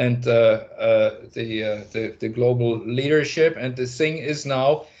global leadership. And the thing is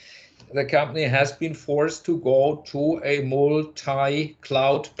now, the company has been forced to go to a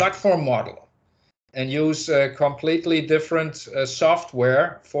multi-cloud platform model and use completely different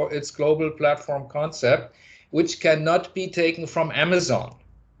software for its global platform concept. which cannot be taken from Amazon.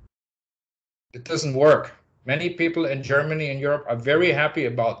 It doesn't work. Many people in Germany and Europe are very happy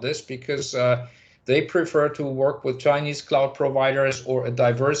about this because they prefer to work with Chinese cloud providers or a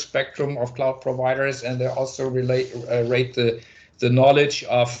diverse spectrum of cloud providers, and they also rate the knowledge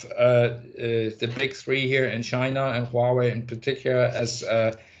of the big three here in China and Huawei in particular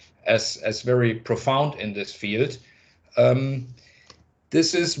as very profound in this field.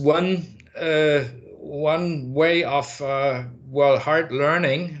 This is one way of hard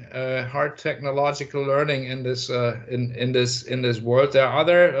learning, hard technological learning in this world. There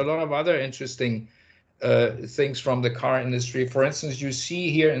are a lot of other interesting things from the car industry. For instance, you see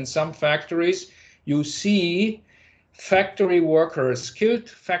here in some factories, you see factory workers, skilled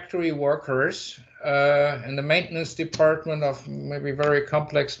factory workers in the maintenance department of maybe very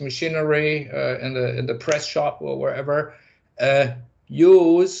complex machinery in the press shop or wherever,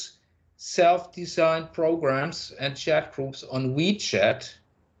 use self-designed programs and chat groups on WeChat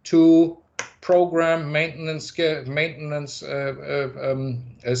to program maintenance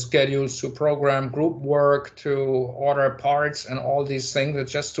schedules, to program group work, to order parts and all these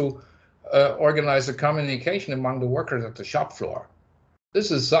things, just to organize the communication among the workers at the shop floor.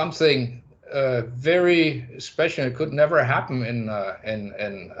 This is something very special. It could never happen in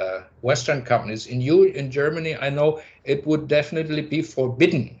Western companies. In Germany, I know it would definitely be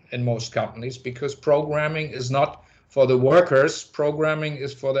forbidden in most companies because programming is not for the workers. Programming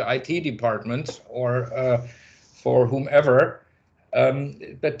is for the IT department or for whomever.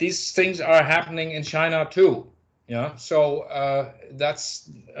 But these things are happening in China too. Yeah. So that's.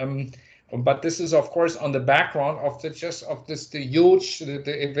 But this is, of course, on the background of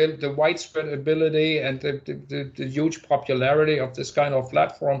the widespread ability and the huge popularity of this kind of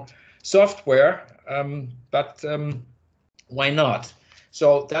platform software. But why not?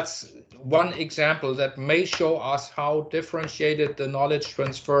 So that's one example that may show us how differentiated the knowledge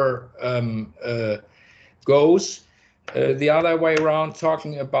transfer goes. The other way around,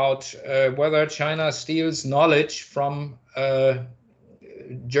 talking about whether China steals knowledge from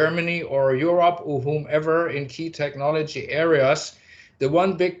Germany or Europe or whomever in key technology areas. The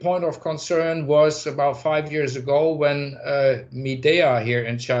one big point of concern was about 5 years ago when Midea here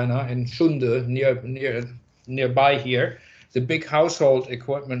in China, in Shunde, nearby here, the big household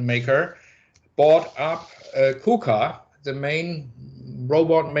equipment maker, bought up KUKA, the main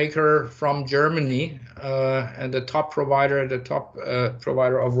robot maker from Germany, and the top provider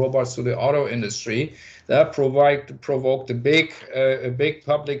of robots to the auto industry. That provoked a big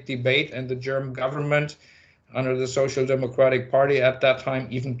public debate, and the German government, under the Social Democratic Party at that time,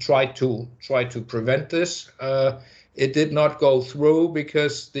 even tried to prevent this. It did not go through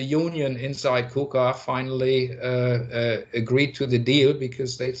because the union inside KUKA finally agreed to the deal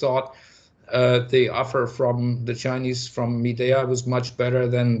because they thought the offer from the Chinese, from Midea, was much better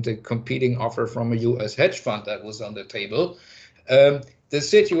than the competing offer from a US hedge fund that was on the table. The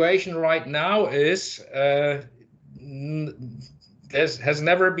situation right now is there has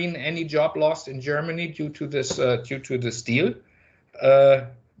never been any job lost in Germany due to this deal.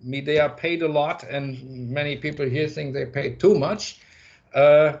 Midea paid a lot, and many people here think they paid too much.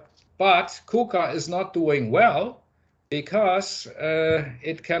 But KUKA is not doing well because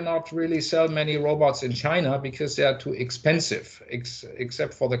it cannot really sell many robots in China because they are too expensive,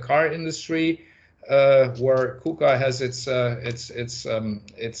 except for the car industry, where KUKA has its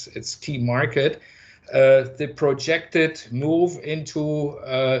key market. The projected move into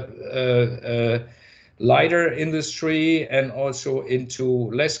lighter industry and also into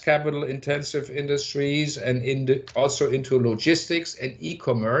less capital intensive industries and also into logistics and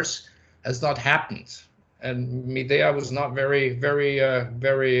e-commerce has not happened. And Midea was not very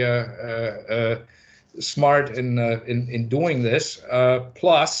smart in doing this.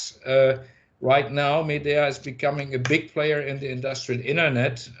 Plus, right now, Midea is becoming a big player in the industrial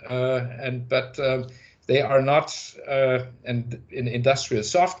internet, but they are not in industrial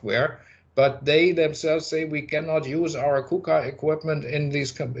software. But they themselves say we cannot use our KUKA equipment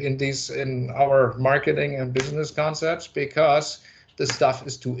in our marketing and business concepts because the stuff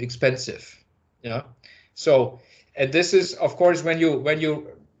is too expensive. Yeah. So, and this is, of course, when you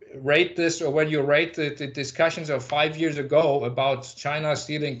rate this, or when you rate the discussions of 5 years ago about China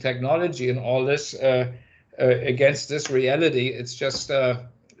stealing technology and all this against this reality, it's just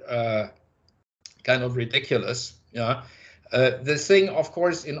kind of ridiculous. Yeah. The thing, of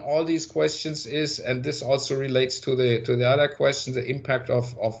course, in all these questions is, and this also relates to the other question, the impact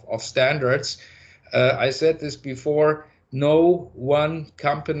of standards. I said this before. No one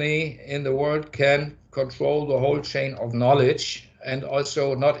company in the world can control the whole chain of knowledge. and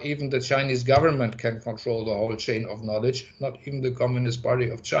also not even the Chinese government can control the whole chain of knowledge, not even the Communist Party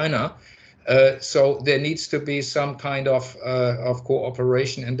of China. So there needs to be some kind of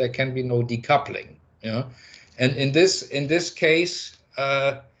cooperation, and there can be no decoupling. Yeah, and in this case,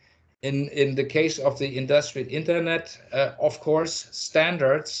 in the case of the industrial internet, of course,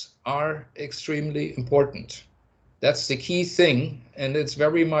 standards are extremely important. That's the key thing, and it's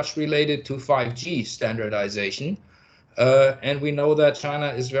very much related to 5G standardization. And we know that China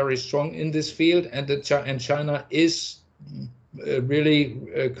is very strong in this field, and China is really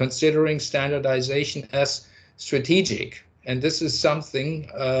considering standardization as strategic. And this is something,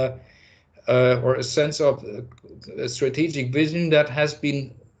 or a sense of a strategic vision that has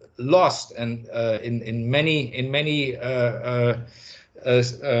been lost, and in many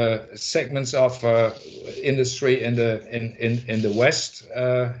segments of industry in the West,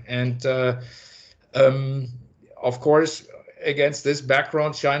 and of course, against this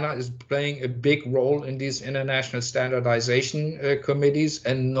background, China is playing a big role in these international standardization committees,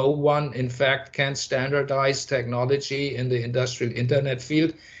 and no one, in fact, can standardize technology in the industrial internet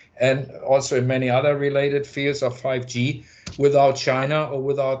field, and also in many other related fields of 5G, without China or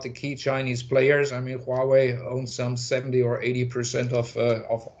without the key Chinese players. I mean, Huawei owns some 70 or 80% of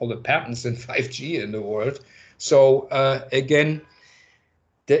all the patents in 5G in the world. So again,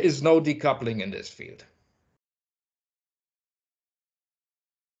 there is no decoupling in this field.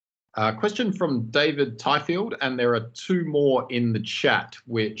 Question from David Tyfield, and there are two more in the chat,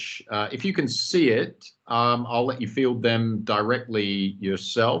 which if you can see it, I'll let you field them directly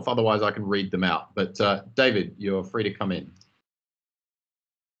yourself. Otherwise, I can read them out. But David, you're free to come in.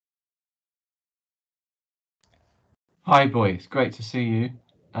 Hi, boy. It's great to see you,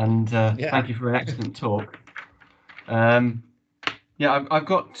 and thank you for an excellent talk. Yeah, I've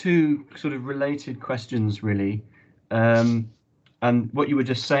got two sort of related questions, really. And what you were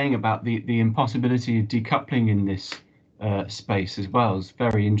just saying about the impossibility of decoupling in this space as well is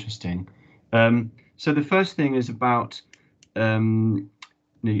very interesting. So the first thing is about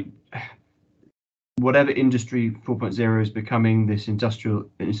whatever Industry 4.0 is becoming, this industrial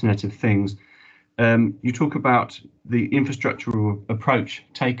Internet of Things. You talk about the infrastructural approach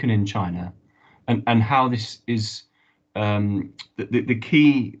taken in China, and how this is the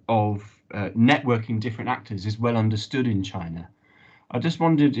key of networking different actors is well understood in China. I just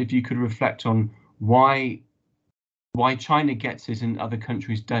wondered if you could reflect on why China gets it and other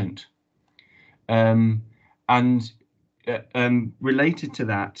countries don't. And related to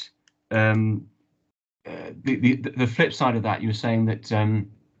that, the flip side of that, you were saying that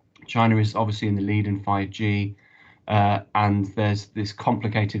China is obviously in the lead in 5G, and there's this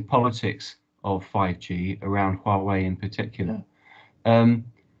complicated politics of 5G around Huawei in particular.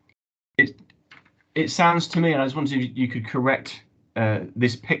 It sounds to me, and I just wondered if you could correct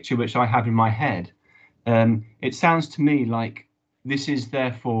this picture which I have in my head. It sounds to me like this is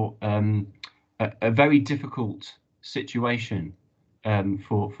therefore a very difficult situation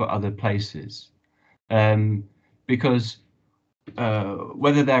for other places, because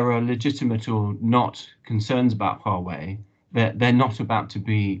whether there are legitimate or not concerns about Huawei, they're not about to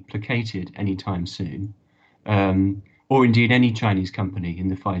be placated anytime soon, or indeed any Chinese company in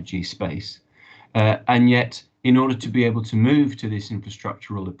the 5G space. And yet, in order to be able to move to this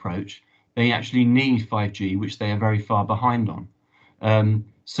infrastructural approach, they actually need 5G, which they are very far behind on.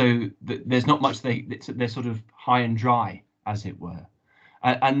 So there's not much, they're sort of high and dry, as it were.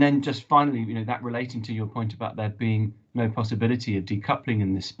 And then just finally, that relating to your point about there being no possibility of decoupling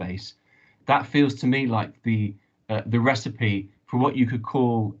in this space, that feels to me like the recipe for what you could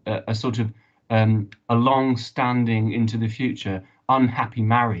call a sort of a long-standing into the future unhappy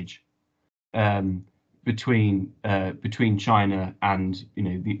marriage between China and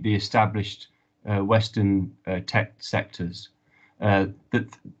the established Western tech sectors,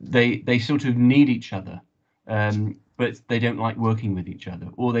 that they sort of need each other, but they don't like working with each other,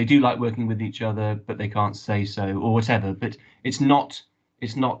 or they do like working with each other, but they can't say so, or whatever. But it's not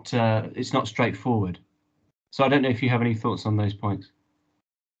straightforward. So I don't know if you have any thoughts on those points.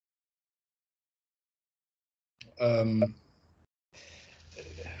 I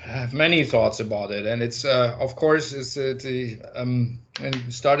have many thoughts about it, and it's of course it's and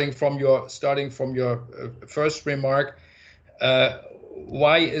starting from your first remark.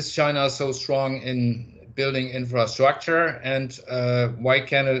 Why is China so strong in building infrastructure, and why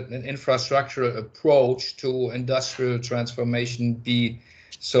can an infrastructural approach to industrial transformation be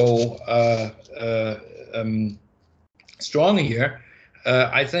so strong here?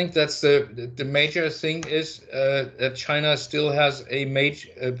 I think that's the major thing is that China still has a major,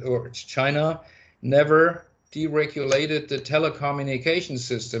 or China never deregulated the telecommunication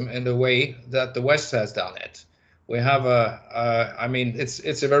system in the way that the West has done it. We have I mean,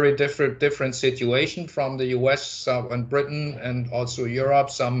 it's a very different situation from the US and Britain and also Europe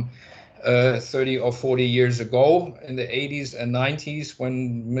some 30 or 40 years ago in the 80s and 90s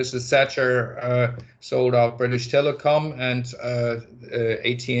when Mrs. Thatcher sold out British Telecom and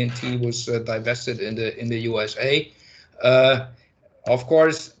AT&T was divested in the USA. Of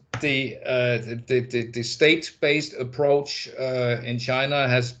course, the state-based approach in China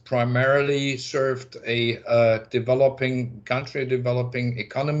has primarily served a developing country, developing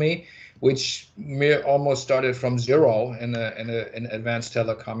economy, which almost started from zero in advanced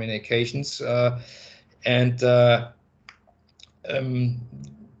telecommunications,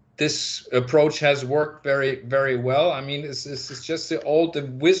 this approach has worked very well. I mean, it's just the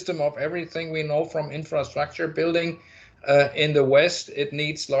wisdom of everything we know from infrastructure building. In the West, it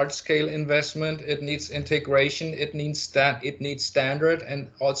needs large-scale investment, it needs integration, it needs standard, and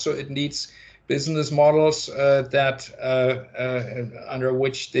also it needs business models that under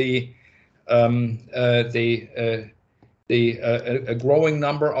which a growing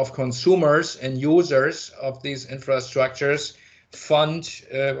number of consumers and users of these infrastructures fund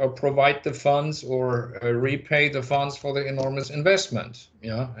or provide the funds or repay the funds for the enormous investment.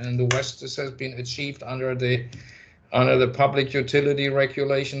 Yeah, and the West, this has been achieved under the public utility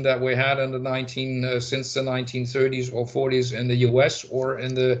regulation that we had in since the 1930s or 40s in the U.S. or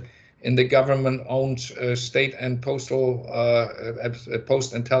in the government-owned state and post and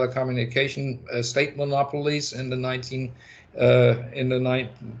telecommunication state monopolies in the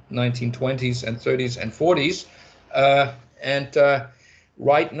 1920s and 30s and 40s,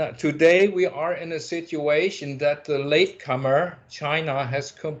 right now, today, we are in a situation that the latecomer, China,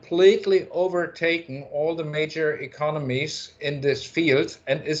 has completely overtaken all the major economies in this field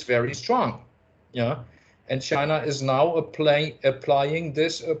and is very strong. Yeah, and China is now applying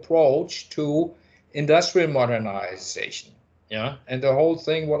this approach to industrial modernization. Yeah, and the whole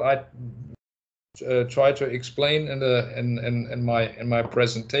thing, what I try to explain in my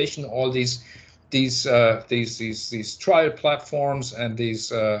presentation, all these trial platforms and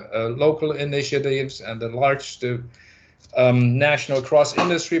these local initiatives and the large national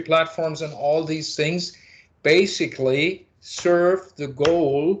cross-industry platforms and all these things basically serve the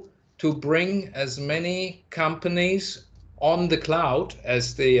goal to bring as many companies on the cloud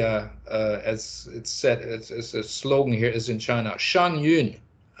as as it's said, it's a slogan here is in China, Shangyun,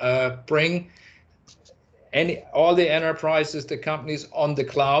 bring all the enterprises, the companies on the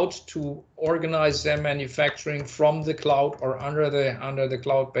cloud to organize their manufacturing from the cloud or under the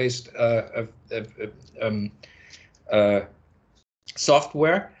cloud-based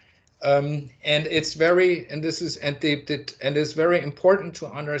software, and it's very important to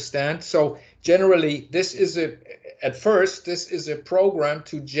understand. So generally, this is a program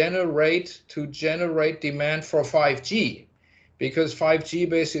to generate demand for 5G. Because 5G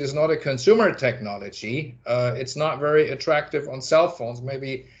basically is not a consumer technology. It's not very attractive on cell phones.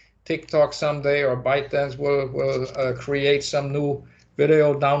 Maybe TikTok someday or ByteDance will create some new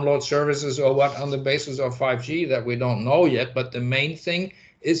video download services or what on the basis of 5G that we don't know yet. But the main thing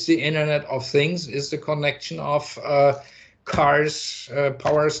is the Internet of Things, is the connection of cars,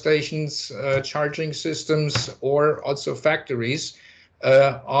 power stations, charging systems, or also factories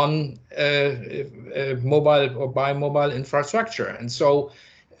on mobile or by mobile infrastructure. And so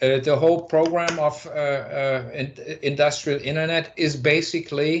the whole program of industrial internet is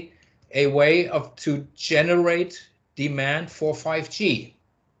basically a way to generate demand for 5G.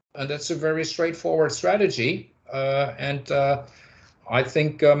 And that's a very straightforward strategy. And I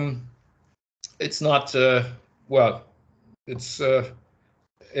think it's not, well, it's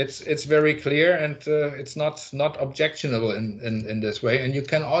very clear, and it's not objectionable in this way. And you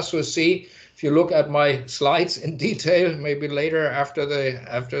can also see, if you look at my slides in detail, maybe later after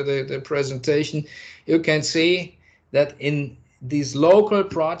the presentation, you can see that in these local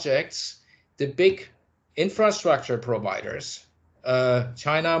projects, the big infrastructure providers,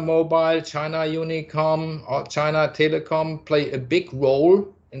 China Mobile, China Unicom, or China Telecom, play a big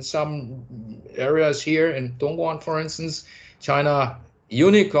role in some areas here in Dongguan, for instance. China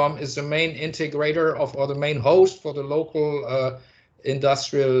Unicom is the main integrator or the main host for the local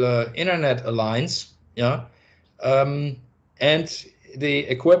industrial internet alliance. Yeah, and the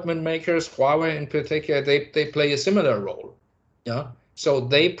equipment makers, Huawei in particular, they play a similar role. Yeah, so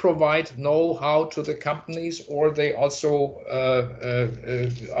they provide know-how to the companies, or they also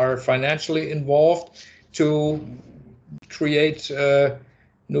are financially involved to create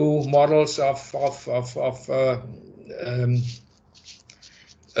new models of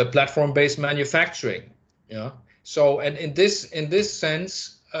platform-based manufacturing. Yeah. So, and in this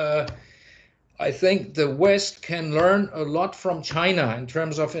sense, I think the West can learn a lot from China in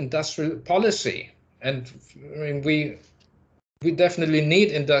terms of industrial policy. And I mean, we definitely need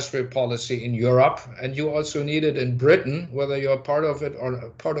industrial policy in Europe, and you also need it in Britain, whether you're part of it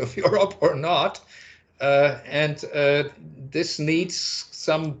or part of Europe or not. This needs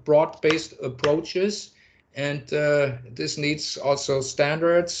some broad-based approaches, and this needs also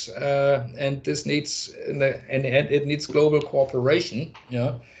standards, and this needs and it needs global cooperation.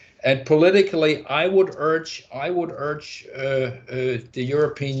 Yeah. And politically, I would urge the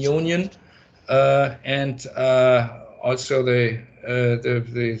European Union and also the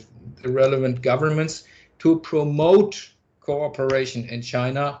relevant governments to promote cooperation in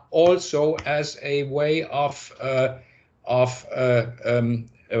China, also as a way or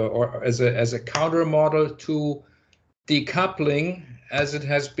as a counter model to decoupling, as it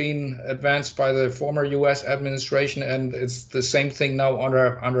has been advanced by the former U.S. administration, and it's the same thing now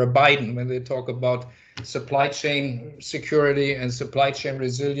under Biden when they talk about supply chain security and supply chain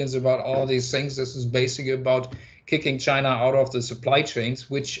resilience, about all these things. This is basically about kicking China out of the supply chains,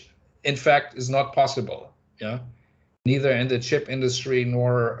 which in fact is not possible. Yeah, neither in the chip industry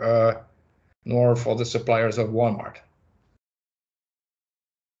nor for the suppliers of Walmart.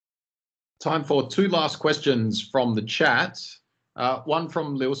 Time for two last questions from the chat. One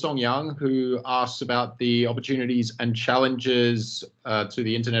from Liu Songyang, who asks about the opportunities and challenges to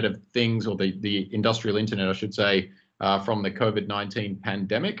the Internet of Things, or the industrial internet, I should say, from the COVID-19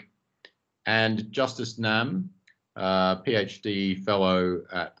 pandemic. And Justice Nam, PhD fellow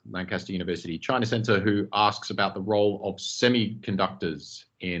at Lancaster University China Centre, who asks about the role of semiconductors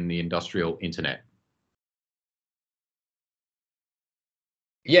in the industrial internet.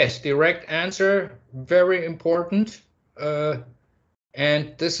 Yes, direct answer, very important.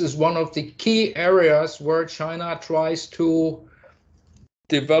 And this is one of the key areas where China tries to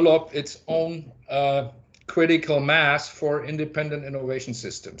develop its own critical mass for independent innovation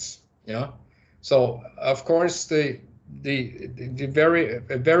systems. Yeah. So of course the very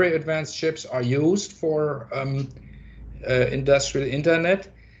advanced chips are used for industrial internet.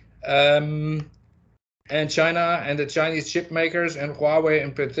 And China and the Chinese chip makers and Huawei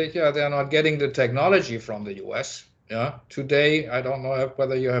in particular, they are not getting the technology from the US. Yeah. Today, I don't know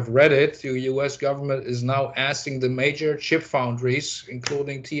whether you have read it, the US government is now asking the major chip foundries,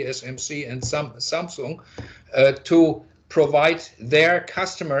 including TSMC and Samsung, to provide their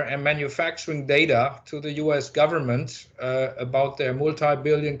customer and manufacturing data to the US government about their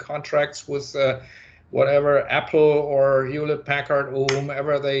multi-billion contracts with whatever Apple or Hewlett-Packard or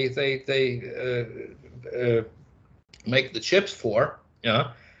whomever they make the chips for.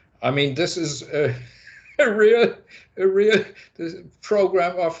 Yeah, I mean, this is a real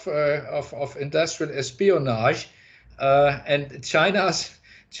program of industrial espionage, and China's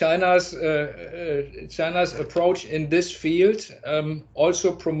approach in this field,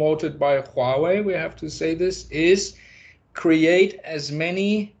 also promoted by Huawei, we have to say this, is create as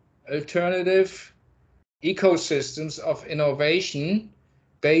many alternative ecosystems of innovation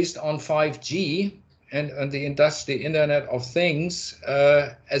based on 5G and the Internet of Things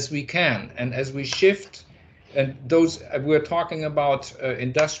as we can, and as we shift. And those, we're talking about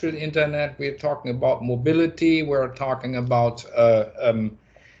industrial internet, we're talking about mobility, we're talking about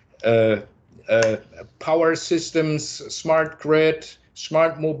power systems, smart grid,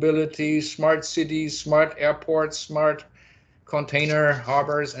 smart mobility, smart cities, smart airports, smart container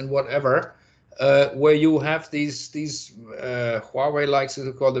harbors, and whatever. Where you have these Huawei likes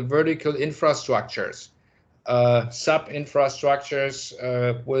to call the vertical infrastructures, sub infrastructures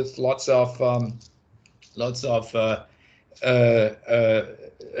with lots of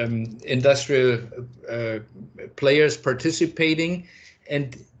industrial players participating,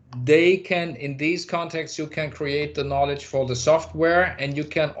 and they can, in these contexts, you can create the knowledge for the software, and you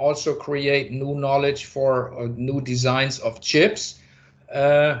can also create new knowledge for new designs of chips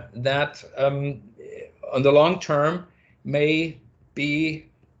that on the long term may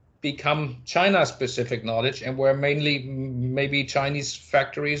become China-specific knowledge, and where mainly maybe Chinese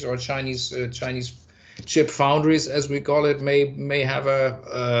factories or Chinese chip foundries, as we call it, may have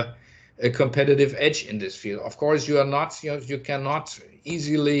a competitive edge in this field. Of course, you cannot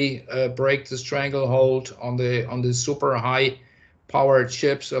easily break the stranglehold on the super high power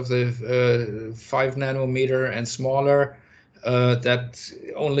chips of the 5 nanometer and smaller. That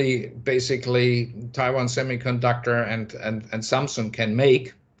only basically Taiwan Semiconductor and Samsung can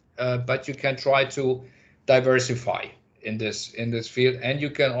make, but you can try to diversify in this field, and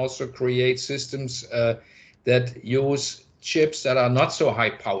you can also create systems that use chips that are not so high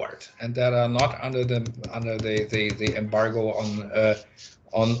powered and that are not under the embargo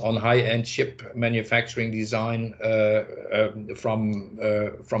on high-end chip manufacturing design from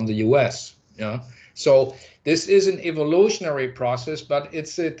the US. So this is an evolutionary process, but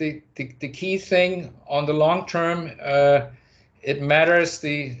it's the key thing on the long term. It matters.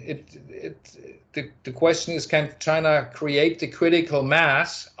 The question is, can China create the critical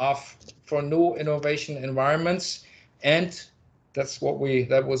mass for new innovation environments? And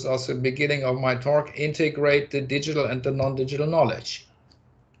that was also the beginning of my talk, integrate the digital and the non-digital knowledge.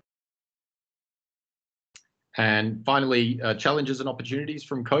 And finally, challenges and opportunities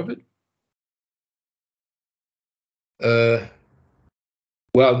from COVID?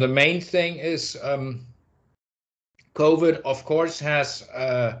 Well, the main thing is COVID, of course, has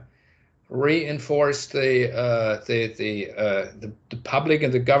reinforced the public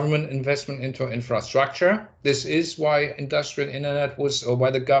and the government investment into infrastructure. This is why industrial internet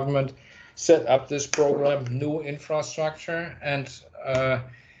why the government set up this program, new infrastructure, and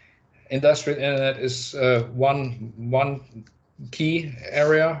industrial internet is one key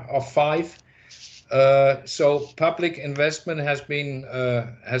area of 5. So public investment has been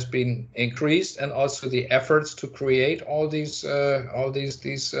increased, and also the efforts to create all these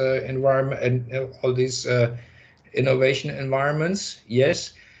environment and all these innovation environments.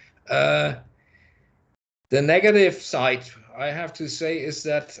 Yes. The negative side, I have to say, is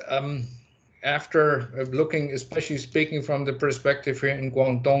that after looking, especially speaking from the perspective here in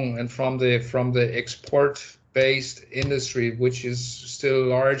Guangdong and from the export-based industry, which is still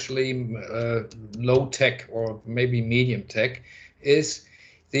largely low tech or maybe medium tech, is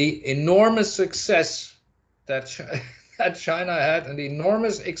the enormous success that China had and the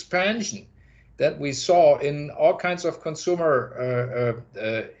enormous expansion that we saw in all kinds of consumer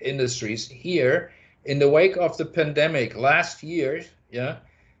industries here in the wake of the pandemic last year.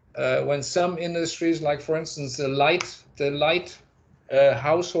 When some industries, like for instance the light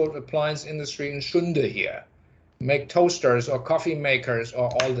household appliance industry in Shunde here, make toasters or coffee makers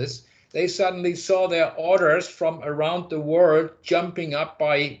or all this, they suddenly saw their orders from around the world jumping up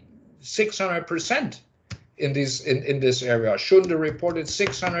by 600% in this area. Shunde reported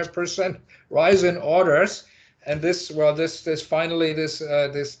 600% rise in orders, and this finally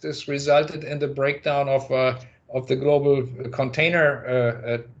resulted in the breakdown of the global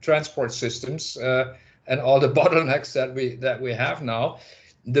container transport systems and all the bottlenecks that we have now.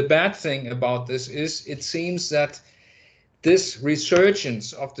 The bad thing about this is it seems that this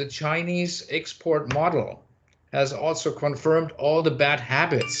resurgence of the Chinese export model has also confirmed all the bad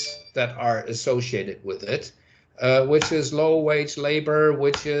habits that are associated with it, which is low-wage labor,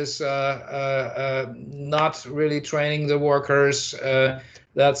 which is not really training the workers,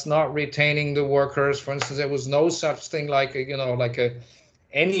 that's not retaining the workers. For instance, there was no such thing like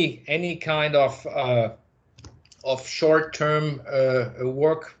any kind of short-term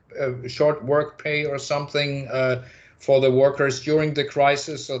short work pay or something for the workers during the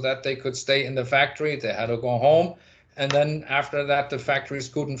crisis, so that they could stay in the factory. They had to go home, and then after that, the factories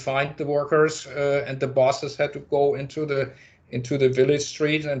couldn't find the workers, and the bosses had to go into the village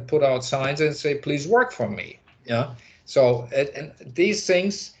street and put out signs and say, "Please work for me." So and these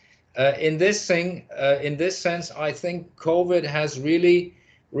things, in this sense, I think COVID has really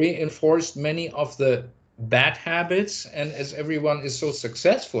reinforced many of the bad habits, and as everyone is so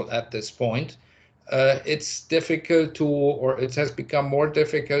successful at this point, it's difficult it has become more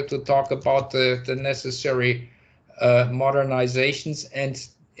difficult to talk about the necessary modernizations and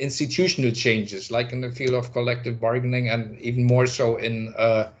institutional changes, like in the field of collective bargaining, and even more so in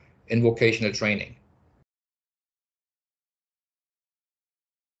vocational training.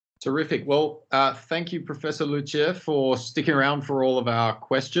 Terrific. Well, thank you, Professor Lüthje, for sticking around for all of our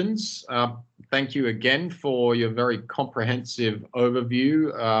questions. Thank you again for your very comprehensive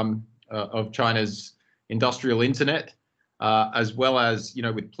overview of China's industrial internet, as well as,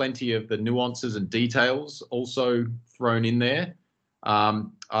 with plenty of the nuances and details also thrown in there.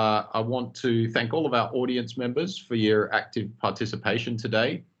 I want to thank all of our audience members for your active participation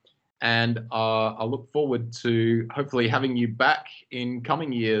today. And I look forward to hopefully having you back in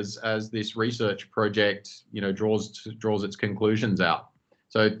coming years as this research project, draws its conclusions out.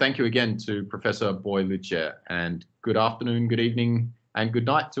 So thank you again to Professor Boy Lüthje, and good afternoon, good evening, and good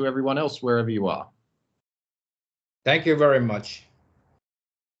night to everyone else wherever you are. Thank you very much.